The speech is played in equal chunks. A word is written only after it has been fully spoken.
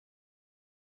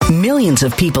Millions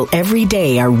of people every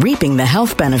day are reaping the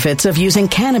health benefits of using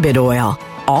cannabis oil,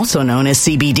 also known as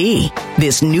CBD.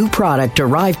 This new product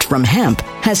derived from hemp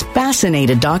has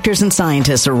fascinated doctors and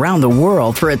scientists around the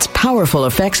world for its powerful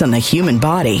effects on the human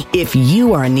body. If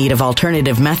you are in need of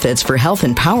alternative methods for health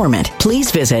empowerment, please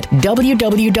visit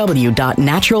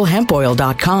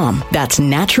www.naturalhempoil.com. That's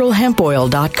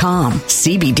naturalhempoil.com.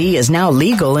 CBD is now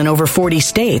legal in over 40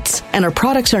 states, and our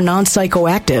products are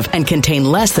non-psychoactive and contain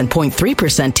less than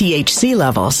 0.3% THC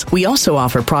levels. We also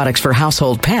offer products for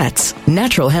household pets.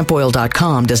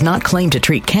 Naturalhempoil.com does not claim to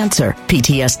treat cancer,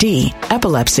 PTSD,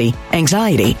 epilepsy,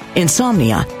 anxiety,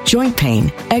 insomnia, joint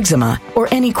pain, eczema, or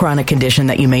any chronic condition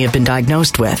that you may have been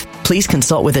diagnosed with. Please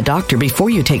consult with a doctor before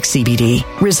you take CBD.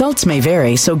 Results may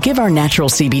vary, so give our natural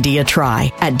CBD a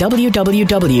try at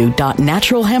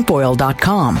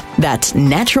www.naturalhempoil.com. That's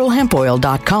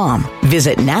naturalhempoil.com.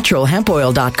 Visit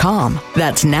naturalhempoil.com.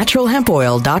 That's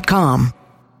naturalhempoil.com.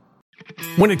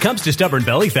 When it comes to stubborn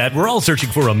belly fat, we're all searching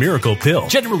for a miracle pill.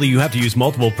 Generally, you have to use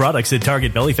multiple products that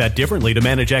target belly fat differently to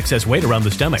manage excess weight around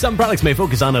the stomach. Some products may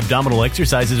focus on abdominal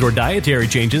exercises or dietary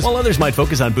changes, while others might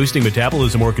focus on boosting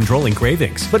metabolism or controlling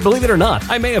cravings. But believe it or not,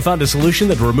 I may have found a solution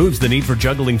that removes the need for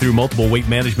juggling through multiple weight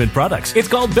management products. It's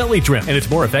called Belly Trim, and it's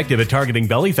more effective at targeting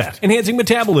belly fat, enhancing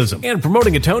metabolism, and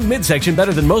promoting a toned midsection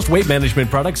better than most weight management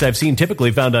products I've seen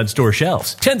typically found on store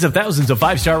shelves. Tens of thousands of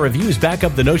 5-star reviews back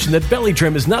up the notion that Belly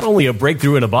Trim is not only a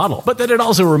breakthrough in a bottle, but that it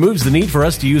also removes the need for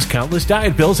us to use countless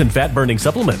diet pills and fat-burning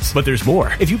supplements. But there's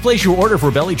more. If you place your order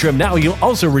for Belly Trim now, you'll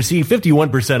also receive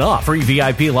 51% off, free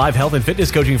VIP live health and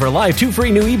fitness coaching for life, 2 free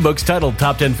new ebooks titled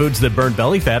Top 10 Foods That Burn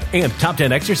Belly Fat and Top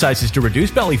 10 Exercises to Reduce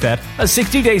Belly Fat, a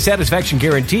 60-day satisfaction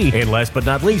guarantee, and last but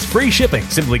not least, free shipping.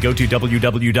 Simply go to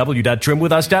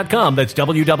www.trimwithus.com. That's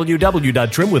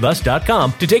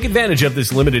www.trimwithus.com to take advantage of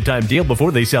this limited time deal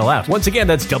before they sell out. Once again,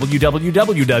 that's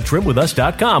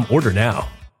www.trimwithus.com. Order now.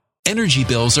 Energy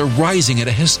bills are rising at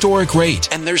a historic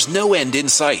rate, and there's no end in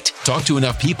sight. Talk to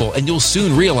enough people, and you'll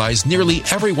soon realize nearly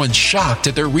everyone's shocked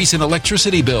at their recent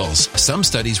electricity bills. Some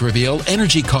studies reveal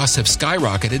energy costs have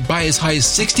skyrocketed by as high as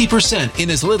 60%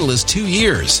 in as little as 2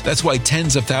 years. That's why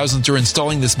tens of thousands are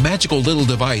installing this magical little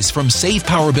device from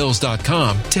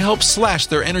SavePowerBills.com to help slash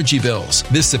their energy bills.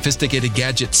 This sophisticated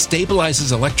gadget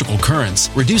stabilizes electrical currents,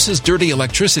 reduces dirty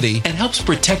electricity, and helps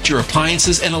protect your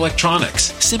appliances and electronics.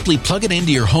 Simply plug it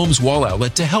into your home's wall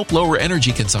outlet to help lower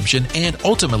energy consumption and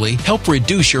ultimately help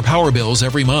reduce your power bills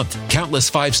every month.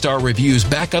 Countless 5-star reviews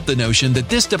back up the notion that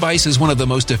this device is one of the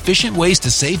most efficient ways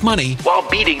to save money while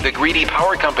beating the greedy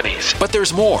power companies. But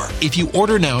there's more. If you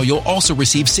order now, you'll also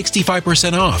receive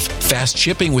 65% off, fast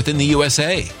shipping within the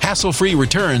USA, hassle-free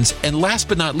returns, and last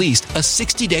but not least, a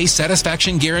 60-day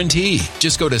satisfaction guarantee.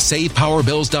 Just go to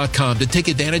SavePowerBills.com to take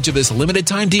advantage of this limited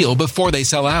time deal before they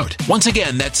sell out. Once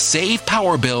again, that's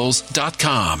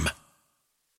SavePowerBills.com.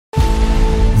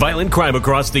 Violent crime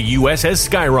across the U.S. has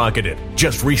skyrocketed.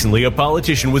 Just recently, a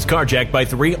politician was carjacked by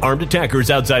 3 armed attackers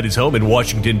outside his home in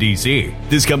Washington, D.C.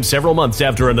 This comes several months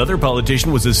after another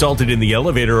politician was assaulted in the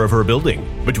elevator of her building.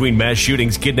 Between mass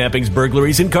shootings, kidnappings,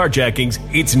 burglaries, and carjackings,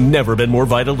 it's never been more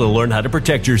vital to learn how to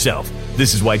protect yourself.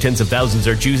 This is why tens of thousands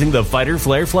are choosing the Fighter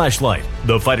Flare flashlight.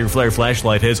 The Fighter Flare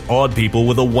flashlight has awed people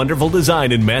with a wonderful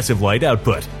design and massive light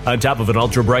output. On top of an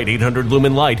ultra-bright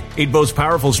 800-lumen light, it boasts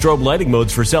powerful strobe lighting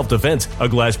modes for self-defense, a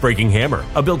glass-breaking hammer,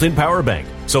 a built-in power bank,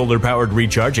 solar-powered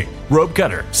recharging, rope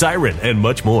cutter, siren, and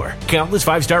much more. Countless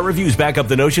 5-star reviews back up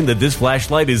the notion that this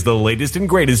flashlight is the latest and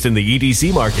greatest in the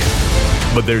EDC market.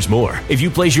 But there's more. If you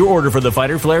place your order for the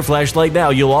Fighter Flare flashlight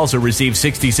now, you'll also receive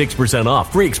 66%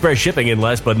 off, free express shipping, and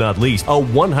last but not least, a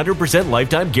 100%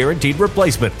 lifetime guaranteed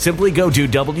replacement. Simply go to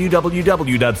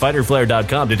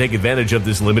www.fighterflare.com to take advantage of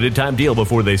this limited time deal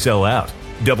before they sell out.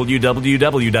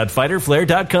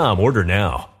 www.fighterflare.com. Order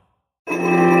now.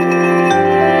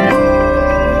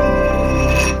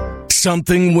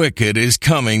 Something wicked is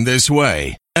coming this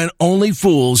way, and only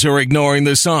fools are ignoring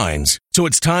the signs. So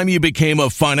it's time you became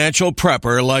a financial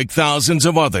prepper like thousands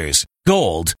of others.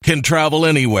 Gold can travel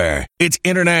anywhere. It's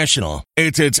international.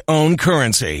 It's its own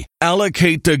currency.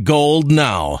 Allocate to gold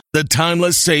now, the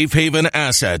timeless safe haven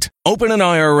asset. Open an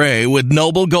IRA with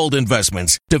Noble Gold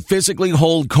Investments to physically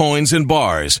hold coins and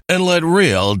bars and let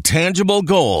real, tangible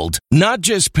gold, not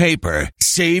just paper,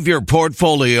 Save your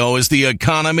portfolio as the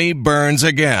economy burns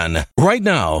again. Right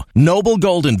now, Noble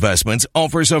Gold Investments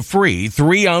offers a free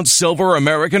 3-ounce silver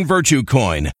American Virtue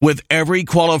coin with every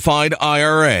qualified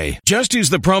IRA. Just use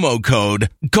the promo code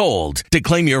GOLD to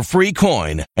claim your free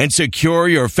coin and secure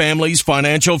your family's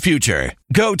financial future.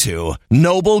 Go to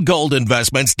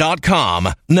noblegoldinvestments.com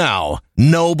now.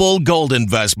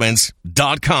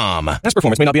 noblegoldinvestments.com. Past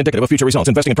performance may not be indicative of future results.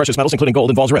 Investing in precious metals, including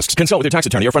gold, involves risks. Consult with your tax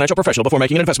attorney or financial professional before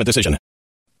making an investment decision.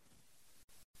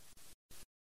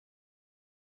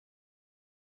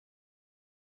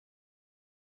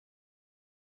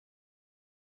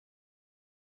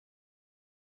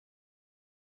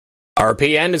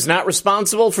 RPN is not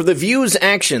responsible for the views,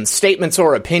 actions, statements,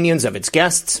 or opinions of its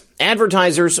guests,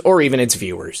 advertisers, or even its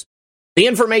viewers. The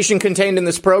information contained in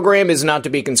this program is not to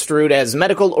be construed as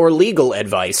medical or legal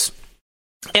advice.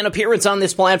 An appearance on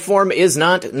this platform is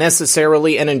not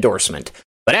necessarily an endorsement.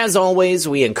 But as always,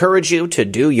 we encourage you to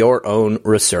do your own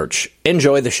research.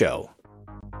 Enjoy the show.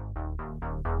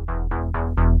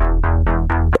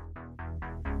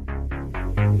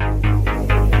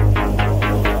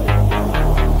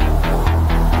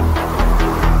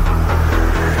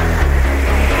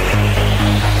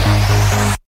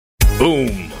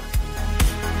 Boom.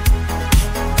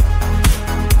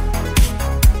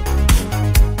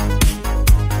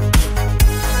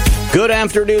 Good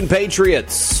afternoon,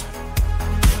 Patriots.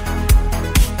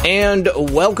 And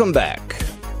welcome back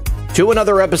to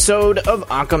another episode of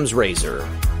Occam's Razor.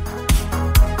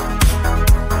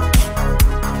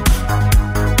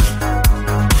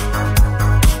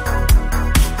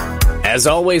 As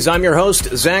always, I'm your host,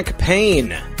 Zach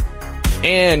Paine.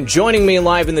 And joining me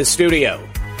live in the studio,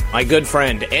 my good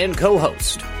friend and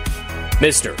co-host,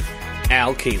 Mr.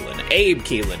 Al Kielan. Abe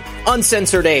Kielan.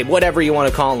 Uncensored Abe, whatever you want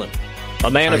to call him.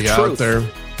 A man of truth. Are you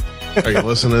out there? Are you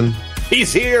listening?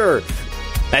 He's here.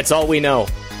 That's all we know.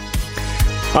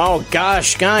 Oh,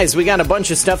 gosh, guys, we got a bunch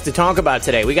of stuff to talk about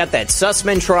today. We got that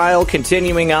Sussman trial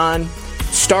continuing on.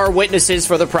 Star witnesses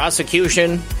for the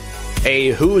prosecution.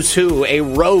 A who's who, a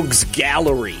rogues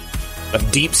gallery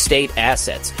of deep state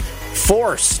assets.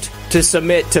 Forced to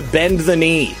submit, to bend the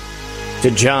knee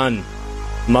to John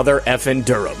Mother effin'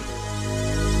 Durham.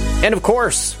 And of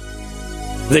course,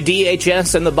 the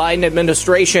DHS and the Biden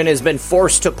administration has been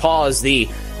forced to pause the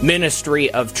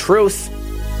Ministry of Truth.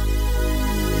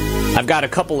 I've got a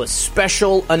couple of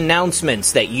special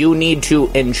announcements that you need to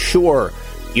ensure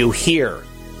you hear.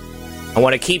 I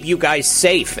want to keep you guys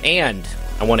safe, and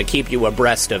I want to keep you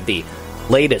abreast of the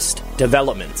latest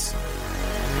developments.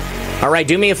 All right,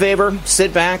 do me a favor,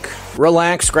 sit back,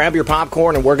 relax, grab your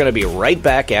popcorn, and we're going to be right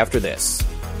back after this.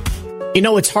 You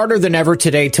know, it's harder than ever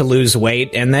today to lose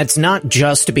weight, and that's not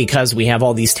just because we have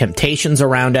all these temptations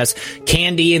around us,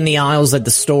 candy in the aisles at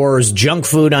the stores, junk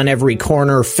food on every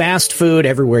corner, fast food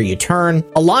everywhere you turn.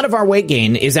 A lot of our weight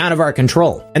gain is out of our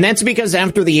control, and that's because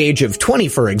after the age of 20,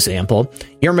 for example,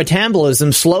 your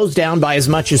metabolism slows down by as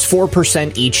much as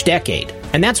 4% each decade.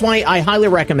 And that's why I highly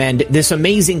recommend this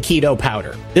amazing keto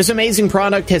powder. This amazing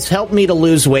product has helped me to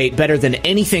lose weight better than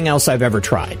anything else I've ever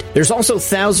tried. There's also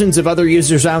thousands of other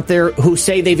users out there who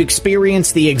say they've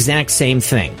experienced the exact same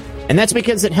thing. And that's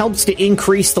because it helps to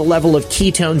increase the level of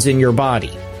ketones in your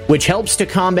body, which helps to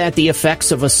combat the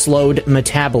effects of a slowed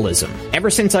metabolism. Ever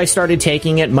since I started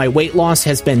taking it, my weight loss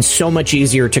has been so much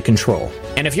easier to control.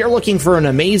 And if you're looking for an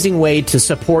amazing way to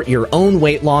support your own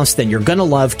weight loss, then you're gonna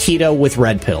love Keto with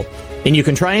Red Pill. And you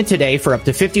can try it today for up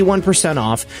to 51%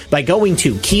 off by going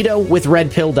to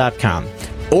ketowithredpill.com.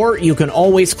 Or you can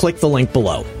always click the link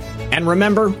below. And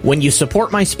remember, when you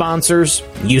support my sponsors,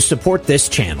 you support this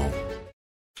channel.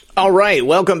 All right,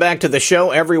 welcome back to the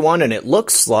show, everyone, and it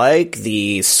looks like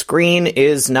the screen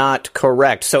is not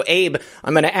correct. So, Abe,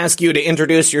 I'm going to ask you to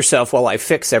introduce yourself while I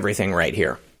fix everything right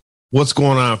here. What's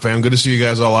going on, fam? Good to see you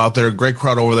guys all out there. Great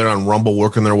crowd over there on Rumble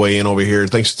working their way in over here.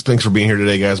 Thanks for being here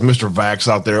today, guys. Mr. Vax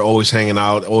out there, always hanging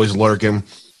out, always lurking.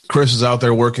 Chris is out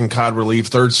there working COD Relief.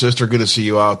 Third Sister, good to see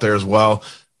you out there as well.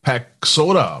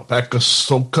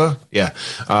 Pakasoka, yeah.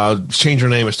 Change your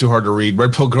name. It's too hard to read.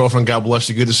 Red Pill Girlfriend, God bless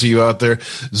you. Good to see you out there.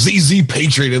 ZZ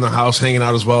Patriot in the house, hanging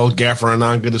out as well. Gaffer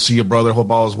Anon, good to see you, brother. Hope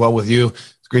all is well with you.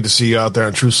 It's great to see you out there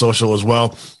on True Social as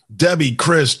well. Debbie,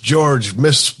 Chris, George,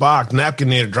 Miss Spock,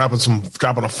 Napkinator,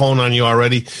 dropping a phone on you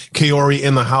already. Kaori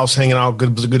in the house, hanging out.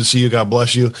 Good to see you. God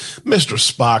bless you. Mr.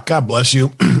 Spock, God bless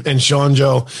you. And Sean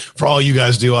Joe, for all you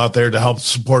guys do out there to help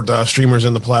support streamers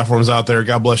and the platforms out there.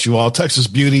 God bless you all. Texas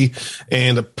Beauty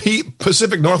and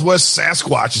Pacific Northwest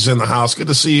Sasquatch is in the house. Good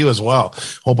to see you as well.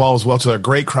 Hope all is well to a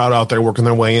great crowd out there working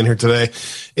their way in here today.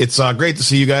 It's great to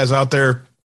see you guys out there.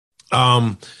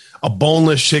 A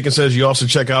boneless chicken says you also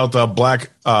check out the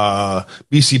Black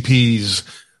BCP's.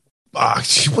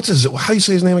 What's his? How do you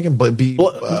say his name again?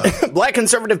 Black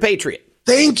Conservative Patriot.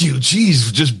 Thank you.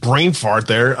 Jeez, just brain fart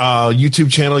there.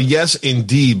 YouTube channel. Yes,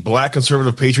 indeed. Black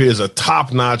Conservative Patriot is a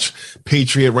top-notch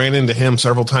patriot. Ran into him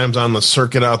several times on the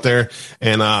circuit out there,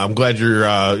 and I'm glad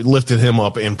you're lifting him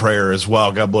up in prayer as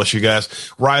well. God bless you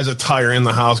guys. Rise a Tire in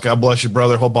the house. God bless you,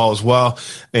 brother. Hope all is well.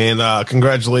 And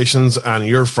congratulations on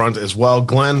your front as well.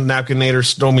 Glenn, Napkinator,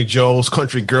 Stormy Joe's,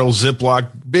 Country Girl, Ziploc.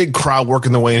 Big crowd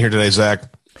working their way in here today, Zach.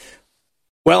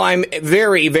 Well, I'm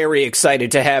very, very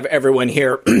excited to have everyone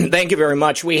here. Thank you very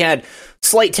much. We had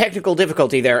slight technical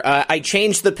difficulty there. I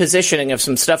changed the positioning of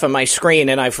some stuff on my screen,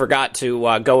 and I forgot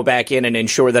to go back in and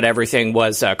ensure that everything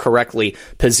was correctly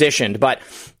positioned. But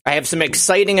I have some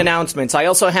exciting announcements. I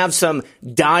also have some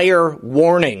dire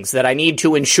warnings that I need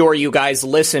to ensure you guys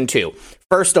listen to.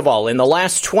 First of all, in the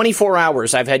last 24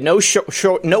 hours, I've had no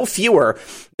fewer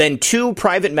than 2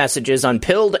 private messages on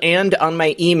Pilled and on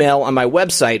my email on my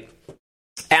website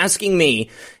asking me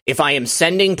if I am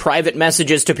sending private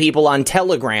messages to people on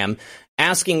Telegram,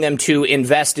 asking them to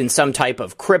invest in some type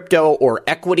of crypto or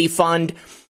equity fund.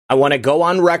 I want to go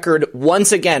on record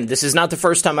once again. This is not the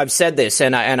first time I've said this,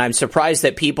 and I'm surprised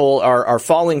that people are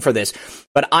falling for this.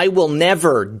 But I will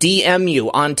never DM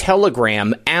you on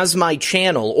Telegram as my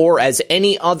channel or as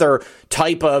any other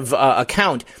type of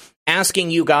account asking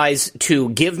you guys to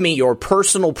give me your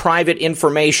personal private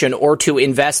information or to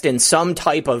invest in some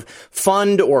type of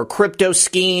fund or crypto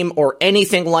scheme or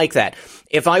anything like that.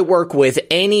 If I work with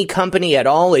any company at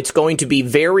all, it's going to be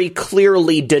very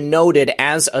clearly denoted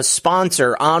as a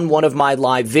sponsor on one of my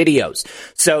live videos.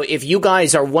 So if you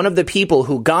guys are one of the people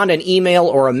who got an email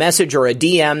or a message or a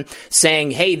DM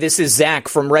saying, hey, this is Zach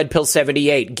from Red Pill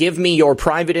 78, give me your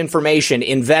private information,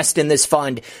 invest in this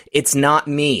fund, it's not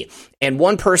me. And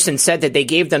one person said that they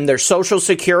gave them their social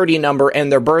security number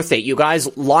and their birth date. You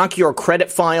guys lock your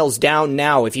credit files down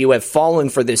now if you have fallen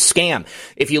for this scam.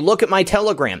 If you look at my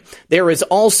Telegram, there is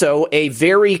also a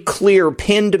very clear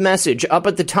pinned message up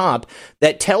at the top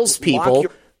that tells people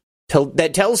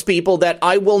that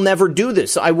I will never do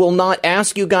this. I will not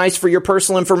ask you guys for your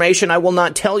personal information. I will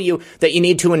not tell you that you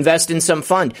need to invest in some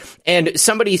fund. And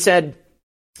somebody said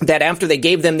that after they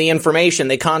gave them the information,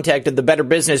 they contacted the Better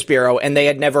Business Bureau and they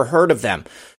had never heard of them.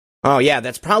 Oh, yeah,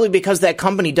 that's probably because that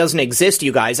company doesn't exist,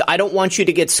 you guys. I don't want you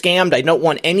to get scammed. I don't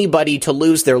want anybody to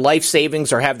lose their life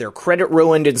savings or have their credit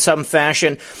ruined in some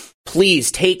fashion.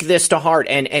 Please take this to heart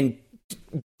and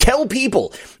tell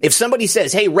people. If somebody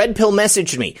says, hey, Red Pill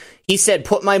messaged me, he said,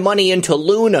 put my money into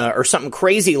Luna or something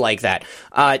crazy like that.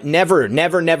 Never.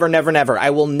 I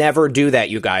will never do that,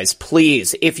 you guys.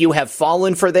 Please, if you have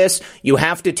fallen for this, you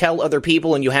have to tell other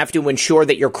people and you have to ensure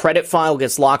that your credit file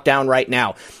gets locked down right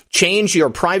now. Change your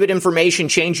private information,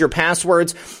 change your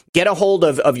passwords, get a hold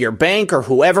of your bank or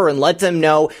whoever and let them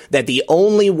know that the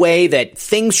only way that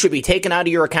things should be taken out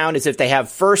of your account is if they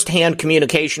have first-hand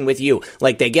communication with you,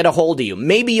 like they get a hold of you.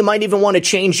 Maybe you might even want to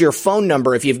change your phone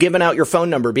number if you've given out your phone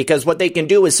number, because what they can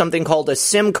do is something called a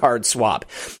SIM card swap,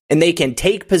 and they can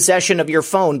take possession of your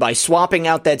phone by swapping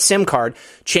out that SIM card,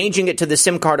 changing it to the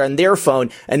SIM card on their phone,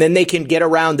 and then they can get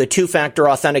around the two-factor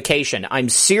authentication. I'm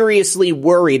seriously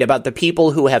worried about the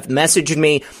people who have messaged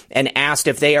me and asked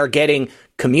if they are getting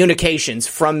communications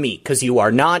from me, because you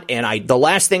are not, and the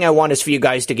last thing I want is for you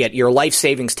guys to get your life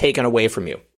savings taken away from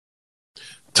you.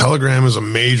 Telegram is a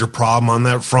major problem on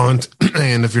that front,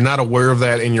 and if you're not aware of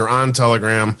that and you're on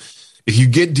Telegram, if you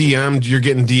get DM'd, you're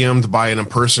getting DM'd by an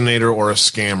impersonator or a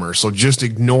scammer. So just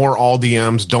ignore all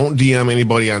DMs. Don't DM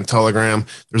anybody on Telegram.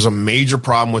 There's a major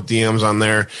problem with DMs on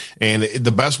there. And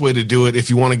the best way to do it, if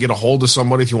you want to get a hold of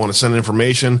somebody, if you want to send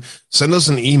information, send us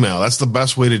an email. That's the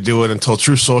best way to do it until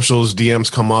True Social's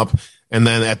DMs come up. And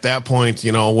then at that point,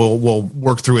 we'll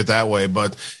work through it that way.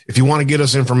 But if you want to get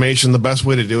us information, the best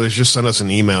way to do it is just send us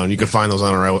an email, and you can find those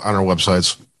on our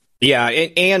websites. Yeah.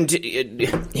 And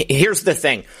here's the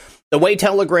thing. The way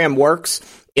Telegram works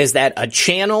is that a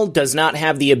channel does not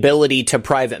have the ability to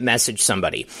private message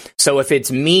somebody. So if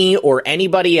it's me or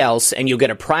anybody else and you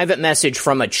get a private message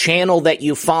from a channel that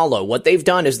you follow, what they've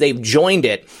done is they've joined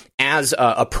it as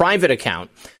a private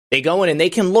account. They go in and they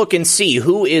can look and see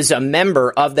who is a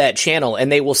member of that channel,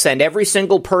 and they will send every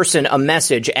single person a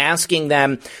message asking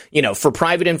them, for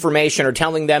private information or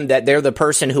telling them that they're the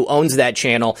person who owns that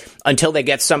channel until they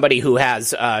get somebody who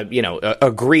has,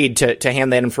 agreed to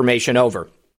hand that information over.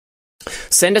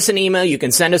 send us an email. You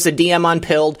can send us a DM on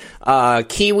Pilled.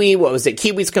 Kiwi, what was it?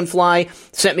 Kiwis Can Fly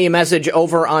sent me a message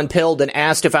over on Pilled and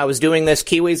asked if I was doing this.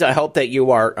 Kiwis, I hope that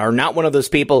you are not one of those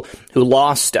people who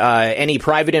lost any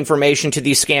private information to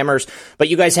these scammers. But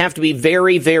you guys have to be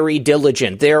very, very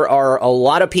diligent. There are a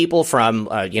lot of people from,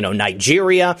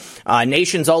 Nigeria,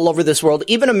 nations all over this world,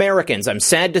 even Americans. I'm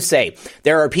sad to say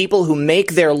there are people who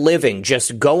make their living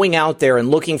just going out there and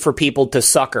looking for people to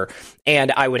sucker.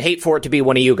 And I would hate for it to be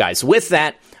one of you guys. With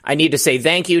that, I need to say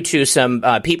thank you to some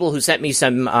people who sent me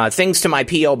some things to my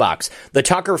P.O. box. The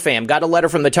Tucker fam. Got a letter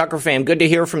from the Tucker fam. Good to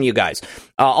hear from you guys.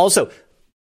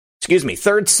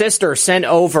 Third Sister sent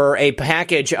over a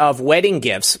package of wedding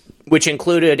gifts, which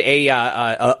included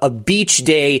a beach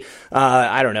day,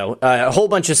 a whole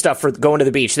bunch of stuff for going to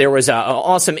the beach. There was an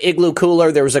awesome igloo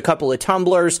cooler. There was a couple of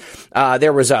tumblers.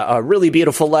 There was a really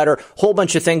beautiful letter, whole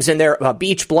bunch of things in there, a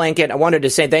beach blanket. I wanted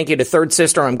to say thank you to Third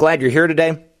Sister. I'm glad you're here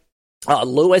today.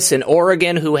 Lewis in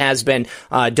Oregon, who has been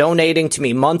donating to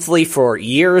me monthly for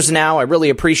years now. I really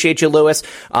appreciate you, Lewis.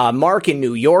 Mark in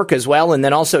New York as well, and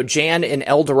then also Jan in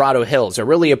El Dorado Hills. I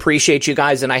really appreciate you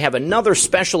guys, and I have another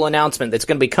special announcement that's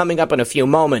going to be coming up in a few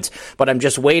moments, but I'm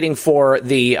just waiting for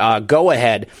the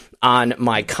go-ahead on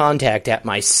my contact at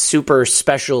my super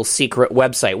special secret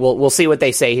website. We'll see what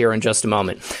they say here in just a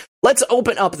moment. Let's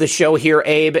open up the show here,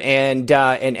 Abe, and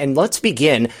let's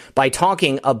begin by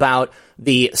talking about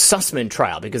the Sussman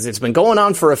trial, because it's been going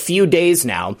on for a few days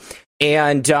now,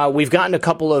 and we've gotten a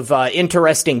couple of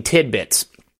interesting tidbits.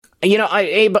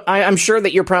 Abe, I'm sure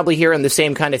that you're probably hearing the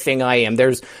same kind of thing I am.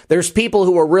 There's people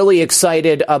who are really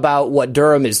excited about what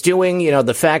Durham is doing,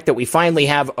 the fact that we finally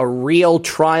have a real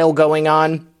trial going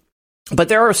on. But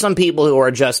there are some people who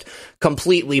are just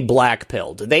completely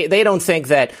black-pilled. They don't think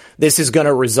that this is going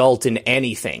to result in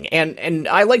anything. And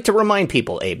I like to remind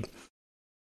people, Abe,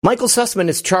 Michael Sussman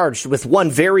is charged with one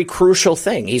very crucial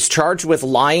thing. He's charged with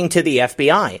lying to the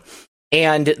FBI.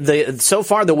 And so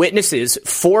far, the witnesses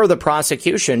for the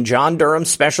prosecution, John Durham's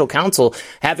special counsel,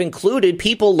 have included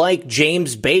people like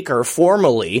James Baker,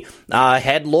 formerly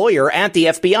head lawyer at the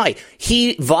FBI.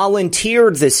 He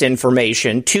volunteered this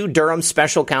information to Durham's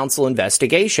special counsel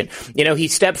investigation. He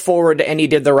stepped forward and he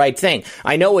did the right thing.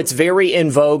 I know it's very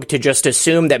in vogue to just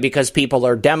assume that because people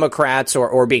are Democrats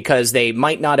or because they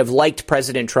might not have liked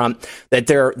President Trump, that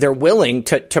they're willing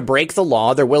to break the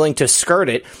law, they're willing to skirt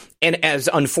it. And as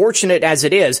unfortunate as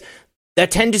it is, that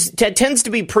tends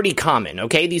to be pretty common,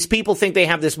 okay? These people think they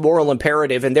have this moral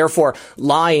imperative, and therefore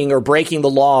lying or breaking the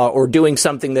law or doing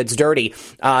something that's dirty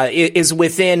is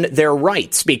within their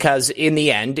rights, because in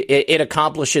the end, it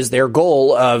accomplishes their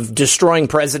goal of destroying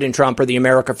President Trump or the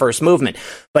America First movement.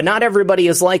 But not everybody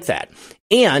is like that.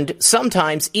 And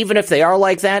sometimes, even if they are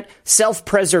like that,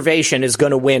 self-preservation is going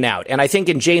to win out. And I think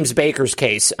in James Baker's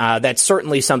case, that's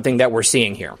certainly something that we're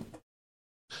seeing here.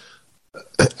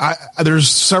 There's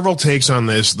several takes on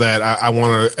this that I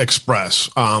want to express.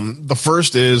 The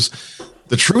first is,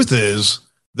 the truth is,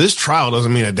 this trial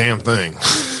doesn't mean a damn thing.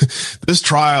 This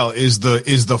trial is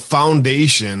the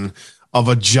foundation of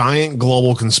a giant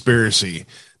global conspiracy.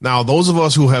 Now, those of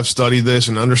us who have studied this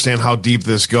and understand how deep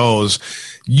this goes,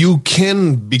 you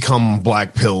can become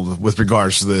black-pilled with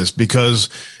regards to this, because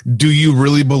do you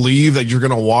really believe that you're going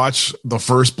to watch the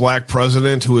first black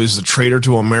president, who is the traitor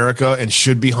to America and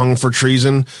should be hung for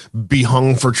treason, be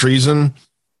hung for treason?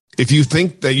 If you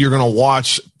think that you're going to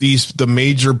watch the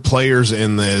major players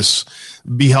in this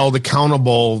be held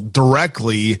accountable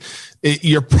directly,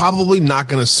 you're probably not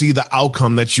going to see the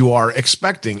outcome that you are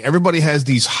expecting. Everybody has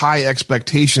these high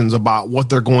expectations about what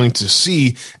they're going to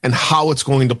see and how it's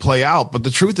going to play out. But the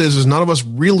truth is none of us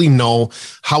really know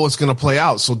how it's going to play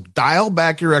out. So dial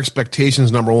back your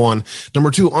expectations, number one. Number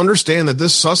two, understand that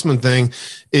this Sussman thing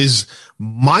is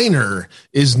minor,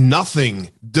 is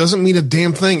nothing, doesn't mean a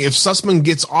damn thing. If Sussman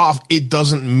gets off, it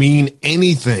doesn't mean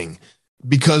anything,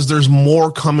 because there's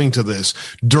more coming to this.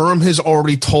 Durham has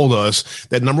already told us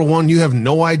that, number one, you have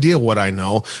no idea what I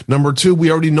know. Number two,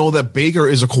 we already know that Baker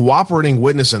is a cooperating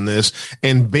witness in this,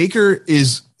 and Baker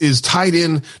is tied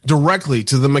in directly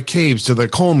to the McCabe's, to the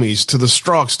Comeys, to the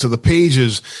Strzok's, to the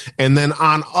Pages, and then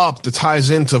on up that ties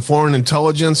into foreign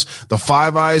intelligence, the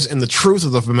Five Eyes. And the truth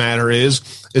of the matter is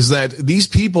that these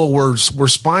people were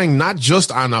spying not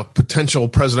just on a potential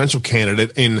presidential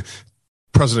candidate in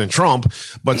President Trump,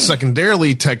 but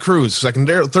secondarily Ted Cruz.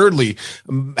 Thirdly,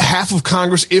 half of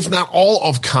Congress, if not all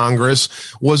of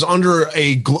Congress, was under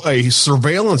a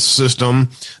surveillance system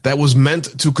that was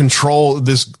meant to control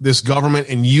this government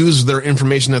and use their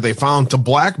information that they found to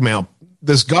blackmail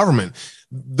this government.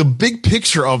 the big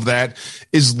picture of that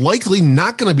is likely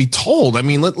not going to be told. I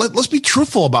mean, let's be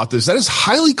truthful about this. That is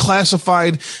highly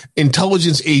classified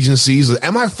intelligence agencies, the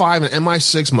MI5 and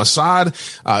MI6,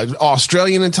 Mossad,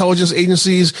 Australian intelligence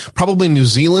agencies, probably New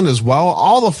Zealand as well.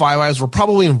 All the Five Eyes were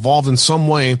probably involved in some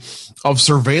way of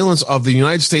surveillance of the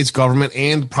United States government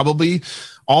and probably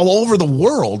all over the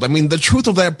world. I mean, the truth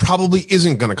of that probably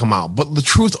isn't going to come out, but the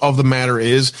truth of the matter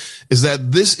is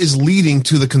that this is leading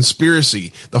to the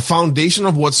conspiracy. The foundation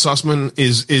of what Sussman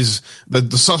is the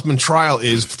Sussman trial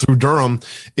is through Durham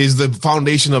is the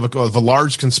foundation of a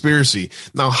large conspiracy.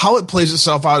 Now, how it plays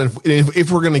itself out,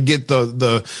 if we're going to get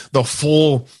the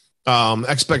full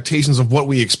expectations of what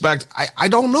we expect, I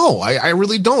don't know. I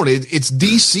really don't. It's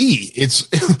DC.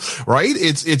 It's right.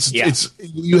 It's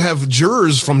you have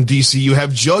jurors from DC. You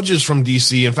have judges from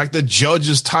DC. In fact, the judge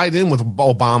is tied in with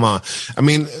Obama. I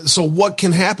mean, so what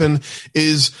can happen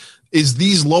is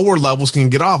these lower levels can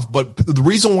get off. But the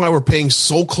reason why we're paying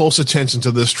so close attention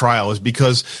to this trial is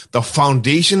because the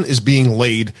foundation is being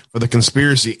laid for the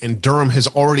conspiracy, and Durham has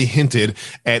already hinted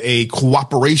at a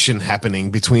cooperation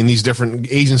happening between these different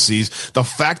agencies. The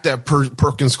fact that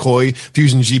Perkins Coie,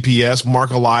 Fusion GPS,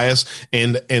 Mark Elias,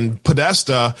 and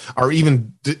Podesta are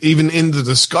even in the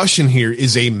discussion here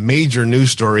is a major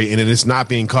news story, and it is not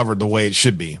being covered the way it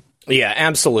should be. Yeah,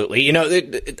 absolutely. You know,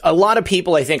 a lot of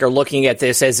people, I think, are looking at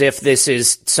this as if this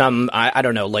is some, I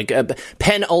don't know, like a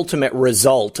penultimate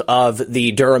result of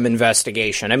the Durham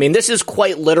investigation. I mean, this is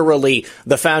quite literally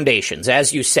the foundations.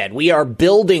 As you said, we are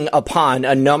building upon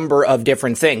a number of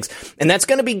different things, and that's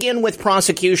going to begin with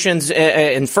prosecutions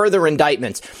and further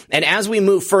indictments. And as we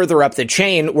move further up the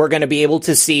chain, we're going to be able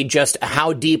to see just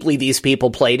how deeply these people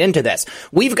played into this.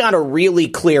 We've got a really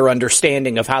clear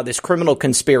understanding of how this criminal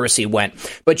conspiracy went,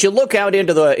 but you look out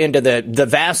into the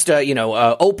vast,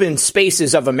 open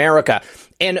spaces of America,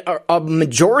 and a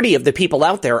majority of the people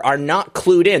out there are not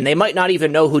clued in. They might not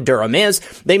even know who Durham is.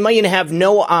 They might have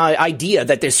no idea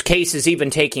that this case is even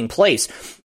taking place.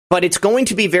 But it's going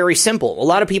to be very simple. A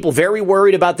lot of people very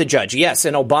worried about the judge. Yes,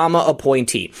 an Obama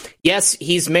appointee. Yes,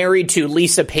 he's married to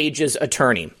Lisa Page's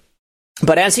attorney.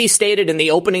 But as he stated in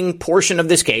the opening portion of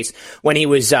this case, when he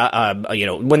was,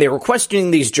 when they were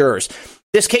questioning these jurors,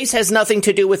 this case has nothing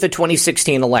to do with the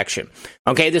 2016 election.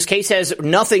 Okay, this case has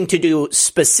nothing to do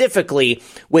specifically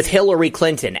with Hillary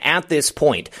Clinton at this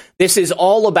point. This is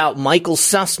all about Michael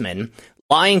Sussman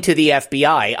lying to the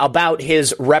FBI about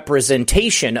his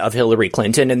representation of Hillary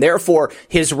Clinton and therefore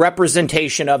his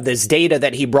representation of this data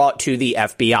that he brought to the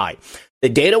FBI. The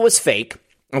data was fake.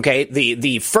 Okay,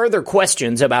 the further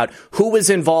questions about who was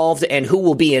involved and who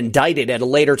will be indicted at a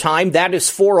later time, that is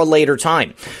for a later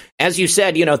time. As you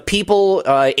said, people,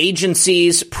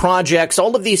 agencies, projects,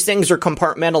 all of these things are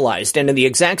compartmentalized. And in the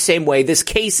exact same way, this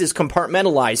case is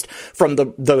compartmentalized from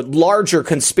the larger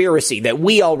conspiracy that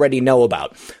we already know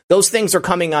about. Those things are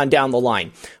coming on down the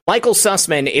line. Michael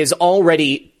Sussman is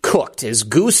already cooked. His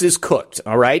goose is cooked,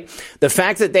 all right? The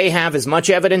fact that they have as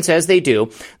much evidence as they do,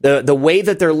 the way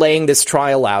that they're laying this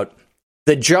trial out,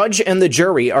 the judge and the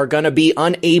jury are going to be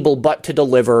unable but to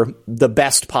deliver the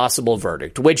best possible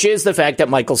verdict, which is the fact that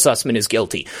Michael Sussman is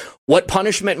guilty. What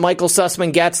punishment Michael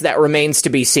Sussman gets, that remains to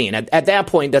be seen. At that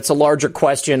point, that's a larger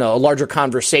question, a larger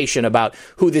conversation about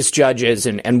who this judge is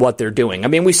and what they're doing. I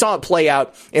mean, we saw it play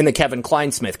out in the Kevin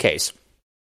Kleinsmith case.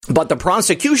 But the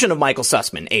prosecution of Michael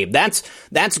Sussman, Abe,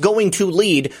 that's going to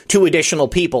lead to additional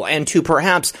people and to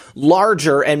perhaps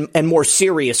larger and more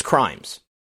serious crimes.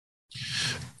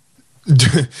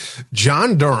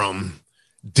 John Durham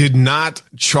did not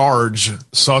charge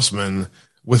Sussman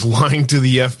with lying to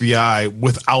the FBI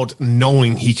without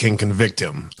knowing he can convict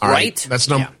him. All right. That's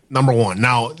number one.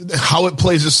 Now, how it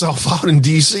plays itself out in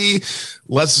D.C.,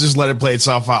 let's just let it play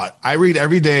itself out.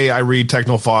 Every day I read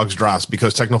Technofog's drops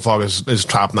because Technofog is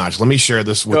top notch. Let me share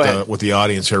this with the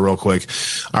audience here real quick.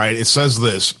 All right. It says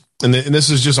this, and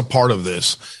this is just a part of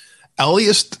this.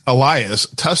 Elias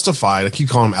testified. I keep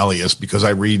calling him Elias because I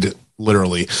read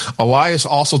literally. Elias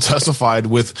also testified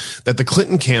that the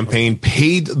Clinton campaign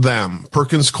paid them,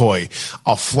 Perkins Coie,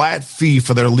 a flat fee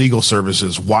for their legal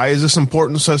services. Why is this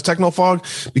important, says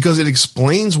Technofog? Because it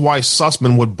explains why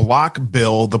Sussman would block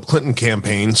bill the Clinton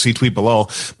campaign, see tweet below.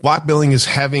 Block billing is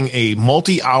having a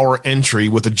multi-hour entry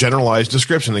with a generalized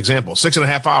description. Example,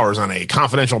 6.5 hours on a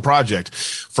confidential project.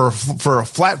 For a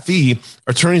flat fee,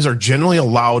 attorneys are generally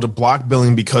allowed to block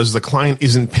billing because the client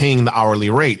isn't paying the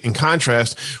hourly rate. In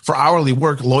contrast, for hourly hourly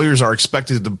work, lawyers are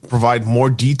expected to provide more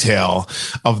detail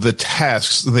of the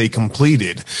tasks they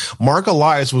completed. Mark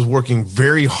Elias was working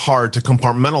very hard to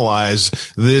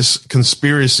compartmentalize this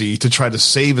conspiracy to try to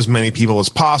save as many people as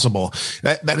possible.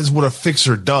 That is what a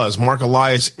fixer does. Mark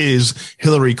Elias is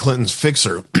Hillary Clinton's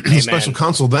fixer. The special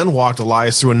counsel then walked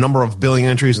Elias through a number of billing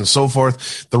entries and so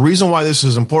forth. The reason why this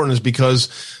is important is because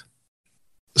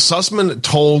Sussman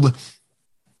told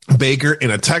Baker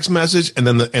in a text message, and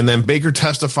then Baker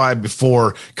testified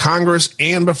before Congress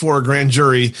and before a grand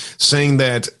jury saying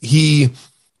that he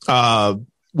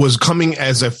was coming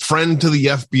as a friend to the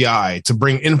FBI to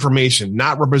bring information,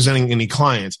 not representing any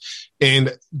clients.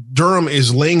 And Durham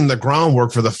is laying the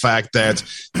groundwork for the fact that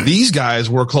these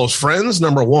guys were close friends.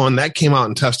 Number one, that came out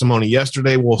in testimony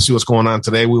yesterday. We'll see what's going on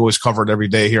today. We always cover it every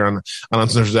day here on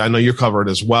Thursday. I know you cover it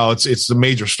as well. It's the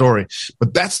major story,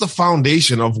 but that's the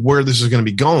foundation of where this is going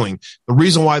to be going. The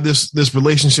reason why this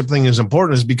relationship thing is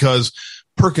important is because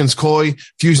Perkins Coie,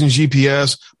 Fusion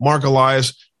GPS, Mark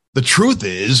Elias, the truth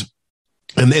is,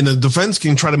 and the defense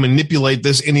can try to manipulate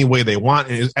this any way they want,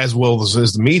 as well as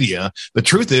the media. The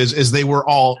truth is they were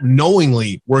all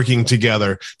knowingly working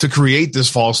together to create this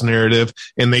false narrative,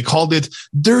 and they called it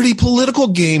dirty political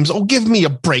games. Oh, give me a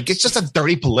break! It's just a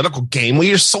dirty political game. Well,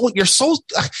 you're so touchy.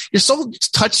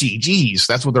 Jeez,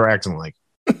 that's what they're acting like.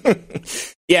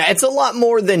 Yeah, it's a lot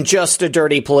more than just a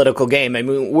dirty political game. I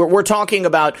mean, we're talking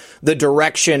about the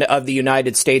direction of the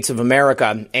United States of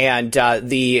America and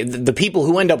the people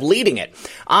who end up leading it.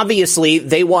 Obviously,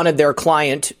 they wanted their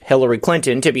client, Hillary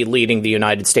Clinton, to be leading the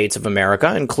United States of America,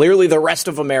 and clearly the rest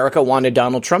of America wanted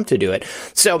Donald Trump to do it.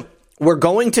 So we're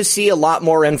going to see a lot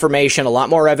more information, a lot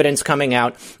more evidence coming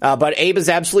out. But Abe is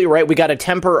absolutely right. We got to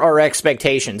temper our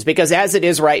expectations because as it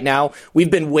is right now,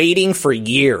 we've been waiting for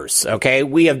years. OK,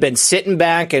 we have been sitting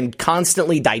back and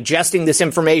constantly digesting this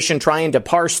information, trying to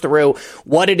parse through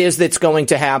what it is that's going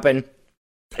to happen.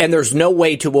 And there's no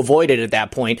way to avoid it at that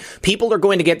point. People are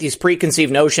going to get these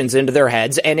preconceived notions into their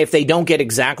heads. And if they don't get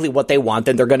exactly what they want,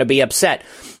 then they're going to be upset.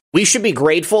 We should be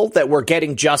grateful that we're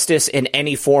getting justice in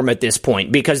any form at this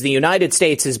point because the United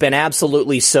States has been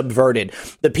absolutely subverted.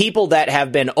 The people that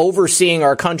have been overseeing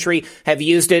our country have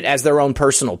used it as their own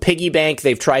personal piggy bank.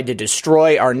 They've tried to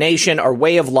destroy our nation, our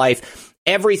way of life,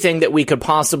 everything that we could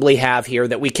possibly have here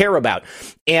that we care about.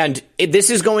 And this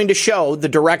is going to show the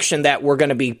direction that we're going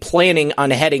to be planning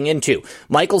on heading into.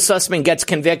 Michael Sussman gets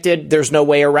convicted. There's no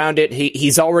way around it.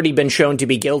 He's already been shown to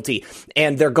be guilty.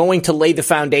 And they're going to lay the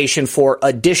foundation for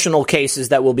additional cases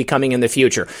that will be coming in the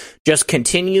future. Just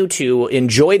continue to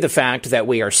enjoy the fact that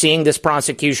we are seeing this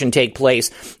prosecution take place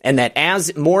and that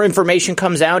as more information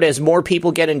comes out, as more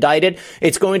people get indicted,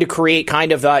 it's going to create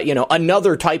kind of,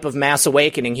 another type of mass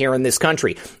awakening here in this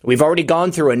country. We've already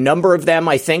gone through a number of them,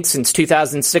 I think, since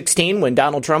 2016 when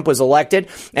Donald Trump was elected,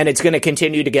 and it's going to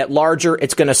continue to get larger.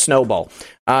 It's going to snowball.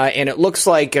 And it looks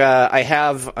like I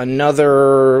have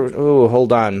another... Oh,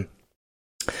 hold on.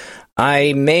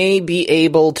 I may be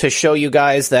able to show you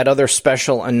guys that other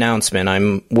special announcement.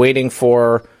 I'm waiting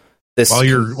for this. While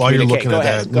you're looking at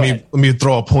that, let me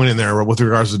throw a point in there with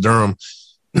regards to Durham.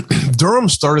 Durham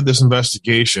started this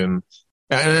investigation.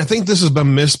 And I think this has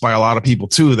been missed by a lot of people,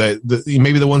 too, that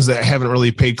maybe the ones that haven't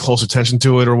really paid close attention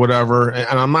to it or whatever.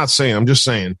 And I'm just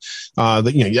saying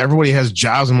that, everybody has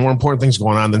jobs and more important things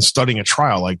going on than studying a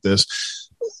trial like this.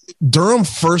 Durham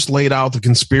first laid out the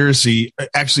conspiracy,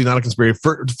 actually not a conspiracy,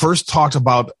 first talked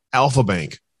about Alpha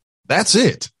Bank. That's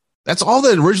it. That's all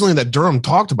that originally that Durham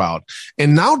talked about.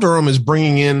 And now Durham is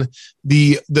bringing in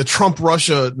the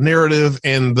Trump-Russia narrative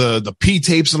and the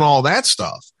P-tapes and all that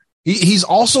stuff. He's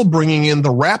also bringing in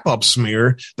the wrap-up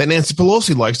smear that Nancy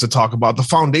Pelosi likes to talk about, the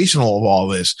foundational of all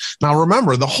this. Now,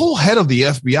 remember, the whole head of the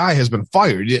FBI has been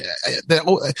fired.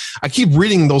 I keep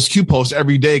reading those Q posts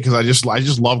every day because I just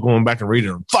love going back and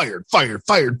reading them.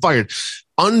 Fired.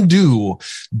 Undo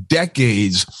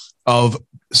decades of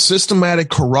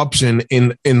systematic corruption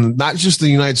in not just the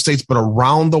United States, but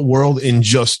around the world in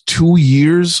just 2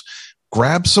 years.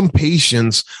 Grab some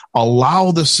patience,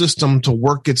 allow the system to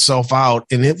work itself out,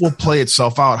 and it will play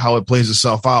itself out how it plays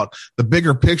itself out. The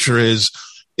bigger picture is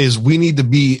we need to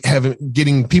be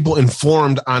getting people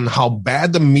informed on how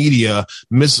bad the media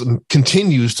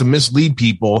continues to mislead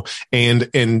people and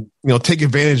take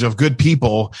advantage of good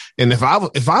people. And if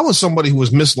I was somebody who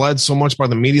was misled so much by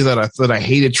the media that I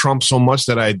hated Trump so much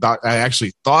that I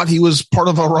actually thought he was part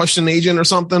of a Russian agent or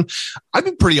something, I'd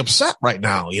be pretty upset right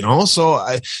now, So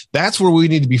that's where we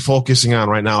need to be focusing on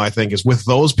right now, I think, is with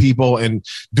those people and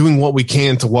doing what we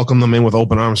can to welcome them in with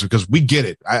open arms because we get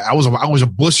it. I was a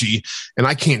Bushy, and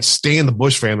I can't stand the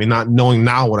Bush family not knowing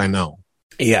now what I know.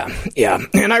 Yeah.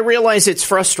 And I realize it's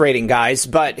frustrating, guys,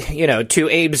 but,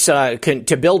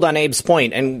 to build on Abe's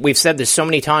point, and we've said this so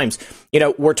many times,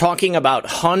 we're talking about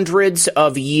hundreds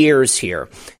of years here.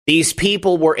 These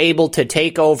people were able to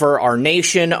take over our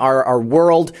nation, our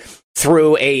world,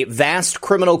 through a vast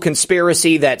criminal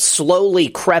conspiracy that slowly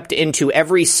crept into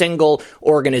every single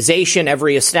organization,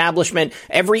 every establishment,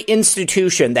 every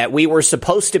institution that we were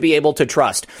supposed to be able to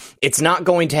trust. It's not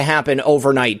going to happen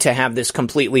overnight to have this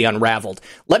completely unraveled.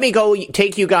 Let me go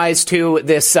take you guys to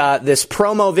this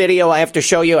promo video I have to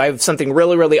show you. I have something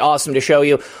really, really awesome to show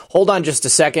you. Hold on just a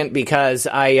second, because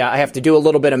I have to do a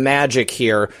little bit of magic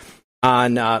here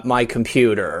on my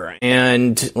computer.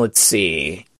 And let's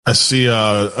see. I see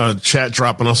a chat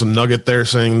dropping us a nugget there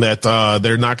saying that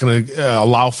they're not going to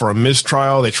allow for a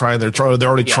mistrial. They're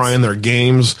already trying their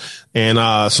games, and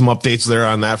some updates there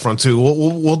on that front too.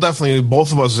 We'll definitely,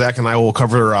 both of us, Zach and I, will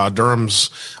cover Durham's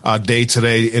day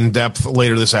today in depth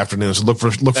later this afternoon. So look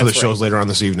for the shows later on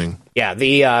this evening.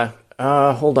 Yeah.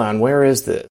 Hold on. Where is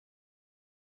this?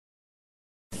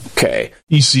 Okay.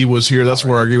 EC was here. That's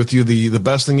where I agree with you. The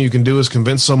best thing you can do is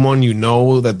convince someone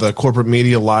that the corporate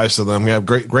media lies to them. We have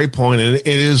great point. And it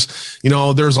is,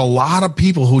 there's a lot of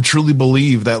people who truly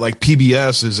believe that like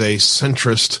PBS is a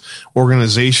centrist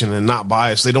organization and not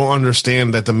biased. They don't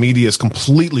understand that the media is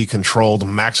completely controlled.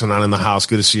 Maxonon in the house.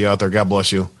 Good to see you out there. God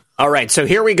bless you. All right, so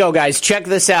here we go, guys. Check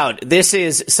this out. This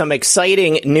is some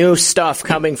exciting new stuff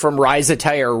coming from Rise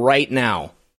Attire right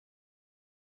now.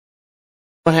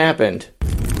 What happened?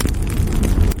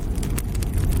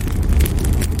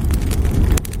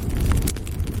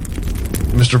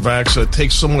 Mr. Vax, it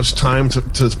takes so much time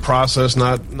to process,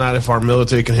 not if our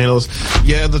military can handle this.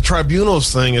 Yeah, the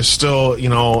tribunals thing is still,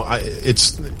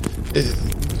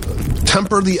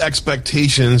 temper the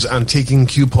expectations on taking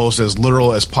Q-Post as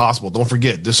literal as possible. Don't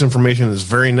forget, this information is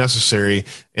very necessary,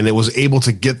 and it was able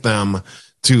to get them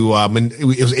to, it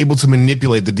was able to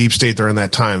manipulate the deep state during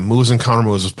that time. Moves and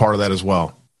countermoves was part of that as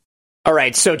well. All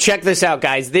right, so check this out,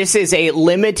 guys. This is a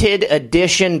limited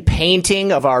edition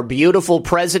painting of our beautiful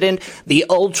president, the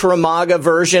Ultra MAGA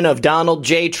version of Donald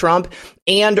J. Trump.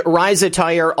 And Rise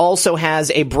Attire also has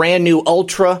a brand new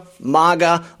Ultra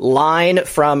MAGA line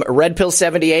from Red Pill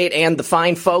 78 and the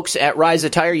fine folks at Rise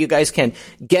Attire. You guys can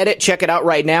get it. Check it out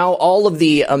right now. All of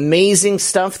the amazing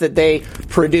stuff that they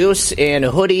produce in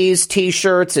hoodies,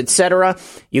 t-shirts, etc.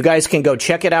 You guys can go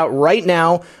check it out right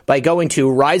now by going to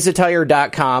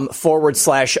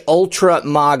riseattire.com/Ultra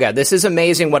MAGA. This is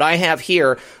amazing. What I have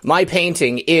here, my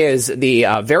painting, is the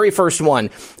very first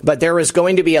one, but there is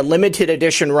going to be a limited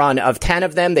edition run of 10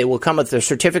 of them. They will come with a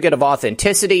certificate of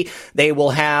authenticity. They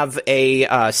will have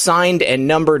a signed and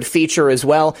numbered feature as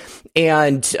well.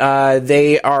 And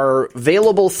they are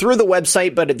available through the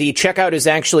website, but the checkout is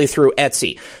actually through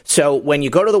Etsy. So when you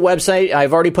go to the website,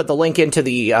 I've already put the link into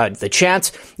the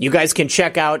chats. You guys can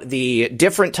check out the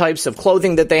different types of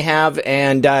clothing that they have,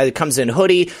 and it comes in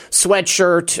hoodie,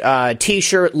 sweatshirt,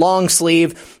 t-shirt, long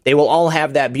sleeve. They will all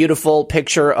have that beautiful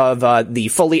picture of the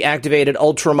fully activated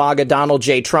Ultra MAGA Donald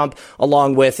J. Trump,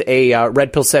 along with a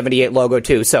Red Pill 78 logo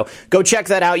too. So go check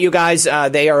that out, you guys.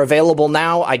 They are available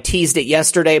now. I teased it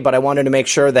yesterday, but I wanted to make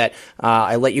sure that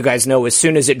I let you guys know as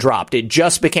soon as it dropped. It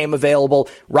just became available.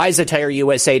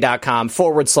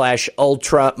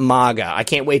 riseattireusa.com/Ultra MAGA. I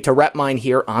can't wait to rep mine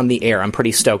here on the air. I'm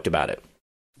pretty stoked about it.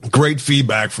 Great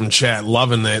feedback from chat.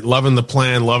 Loving it. Loving the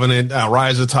plan. Loving it.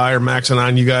 Rise Attire,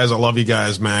 Maxonon, you guys. I love you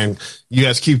guys, man. You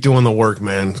guys keep doing the work,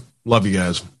 man. Love you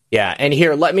guys. Yeah, and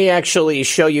here, let me actually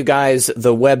show you guys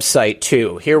the website,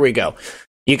 too. Here we go.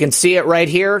 You can see it right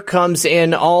here. Comes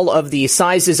in all of the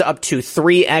sizes up to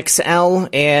 3XL.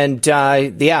 And,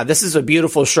 yeah, this is a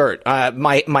beautiful shirt.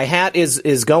 My hat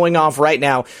is going off right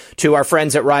now to our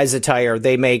friends at Rise Attire.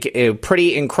 They make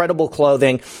pretty incredible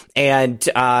clothing. And,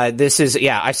 this is,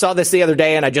 yeah, I saw this the other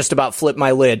day and I just about flipped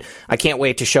my lid. I can't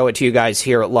wait to show it to you guys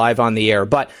here live on the air.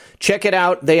 But check it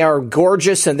out. They are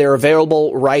gorgeous and they're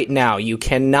available right now. You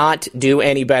cannot do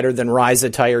any better than Rise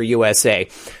Attire USA.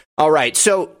 All right.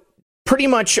 So, pretty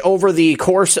much over the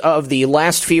course of the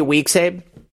last few weeks, Abe,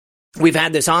 we've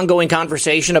had this ongoing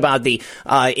conversation about the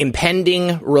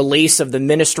impending release of the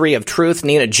Ministry of Truth,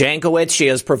 Nina Jankowicz. She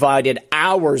has provided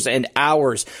hours and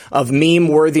hours of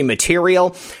meme-worthy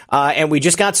material. And we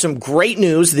just got some great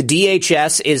news. The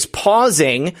DHS is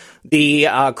pausing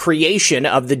the creation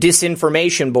of the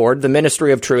Disinformation Board, the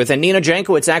Ministry of Truth, and Nina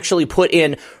Jankowicz actually put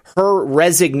in her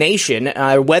resignation.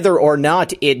 Whether or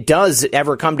not it does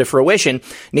ever come to fruition,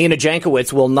 Nina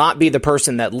Jankowicz will not be the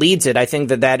person that leads it. I think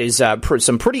that is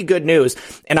some pretty good news,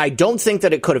 and I don't think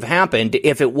that it could have happened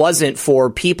if it wasn't for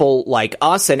people like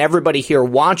us and everybody here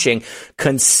watching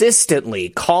consistently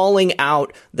calling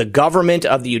out the government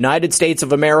of the United States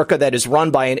of America that is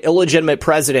run by an illegitimate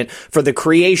president for the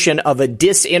creation of a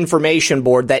disinformation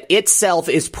board that itself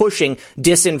is pushing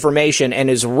disinformation and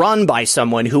is run by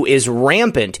someone who is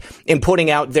rampant in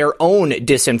putting out their own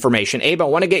disinformation. Abe, I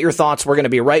want to get your thoughts. We're going to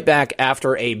be right back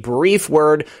after a brief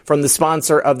word from the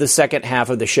sponsor of the second half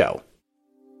of the show.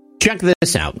 Check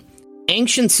this out.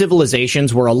 Ancient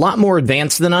civilizations were a lot more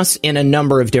advanced than us in a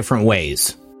number of different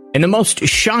ways. And the most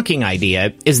shocking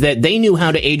idea is that they knew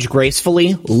how to age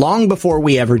gracefully long before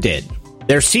we ever did.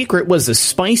 Their secret was a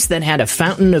spice that had a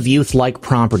fountain of youth-like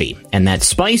property, and that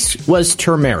spice was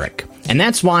turmeric. And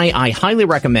that's why I highly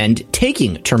recommend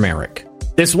taking turmeric.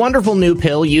 This wonderful new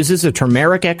pill uses a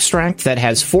turmeric extract that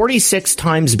has 46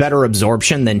 times better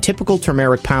absorption than typical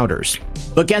turmeric powders.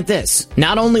 But get this,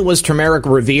 not only was turmeric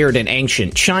revered in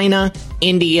ancient China,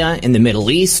 India, and the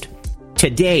Middle East,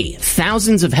 today,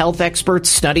 thousands of health experts,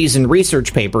 studies, and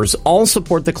research papers all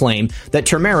support the claim that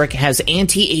turmeric has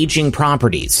anti-aging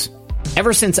properties.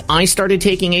 Ever since I started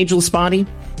taking Ageless Body,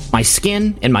 my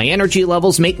skin and my energy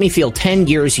levels make me feel 10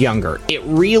 years younger. It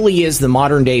really is the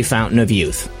modern-day fountain of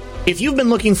youth. If you've been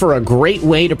looking for a great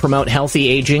way to promote healthy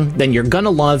aging, then you're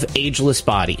gonna love Ageless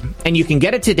Body. And you can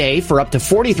get it today for up to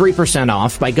 43%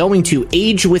 off by going to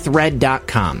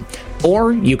agewithred.com.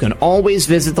 Or you can always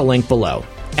visit the link below.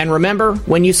 And remember,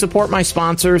 when you support my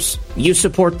sponsors, you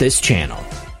support this channel.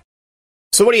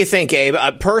 So what do you think,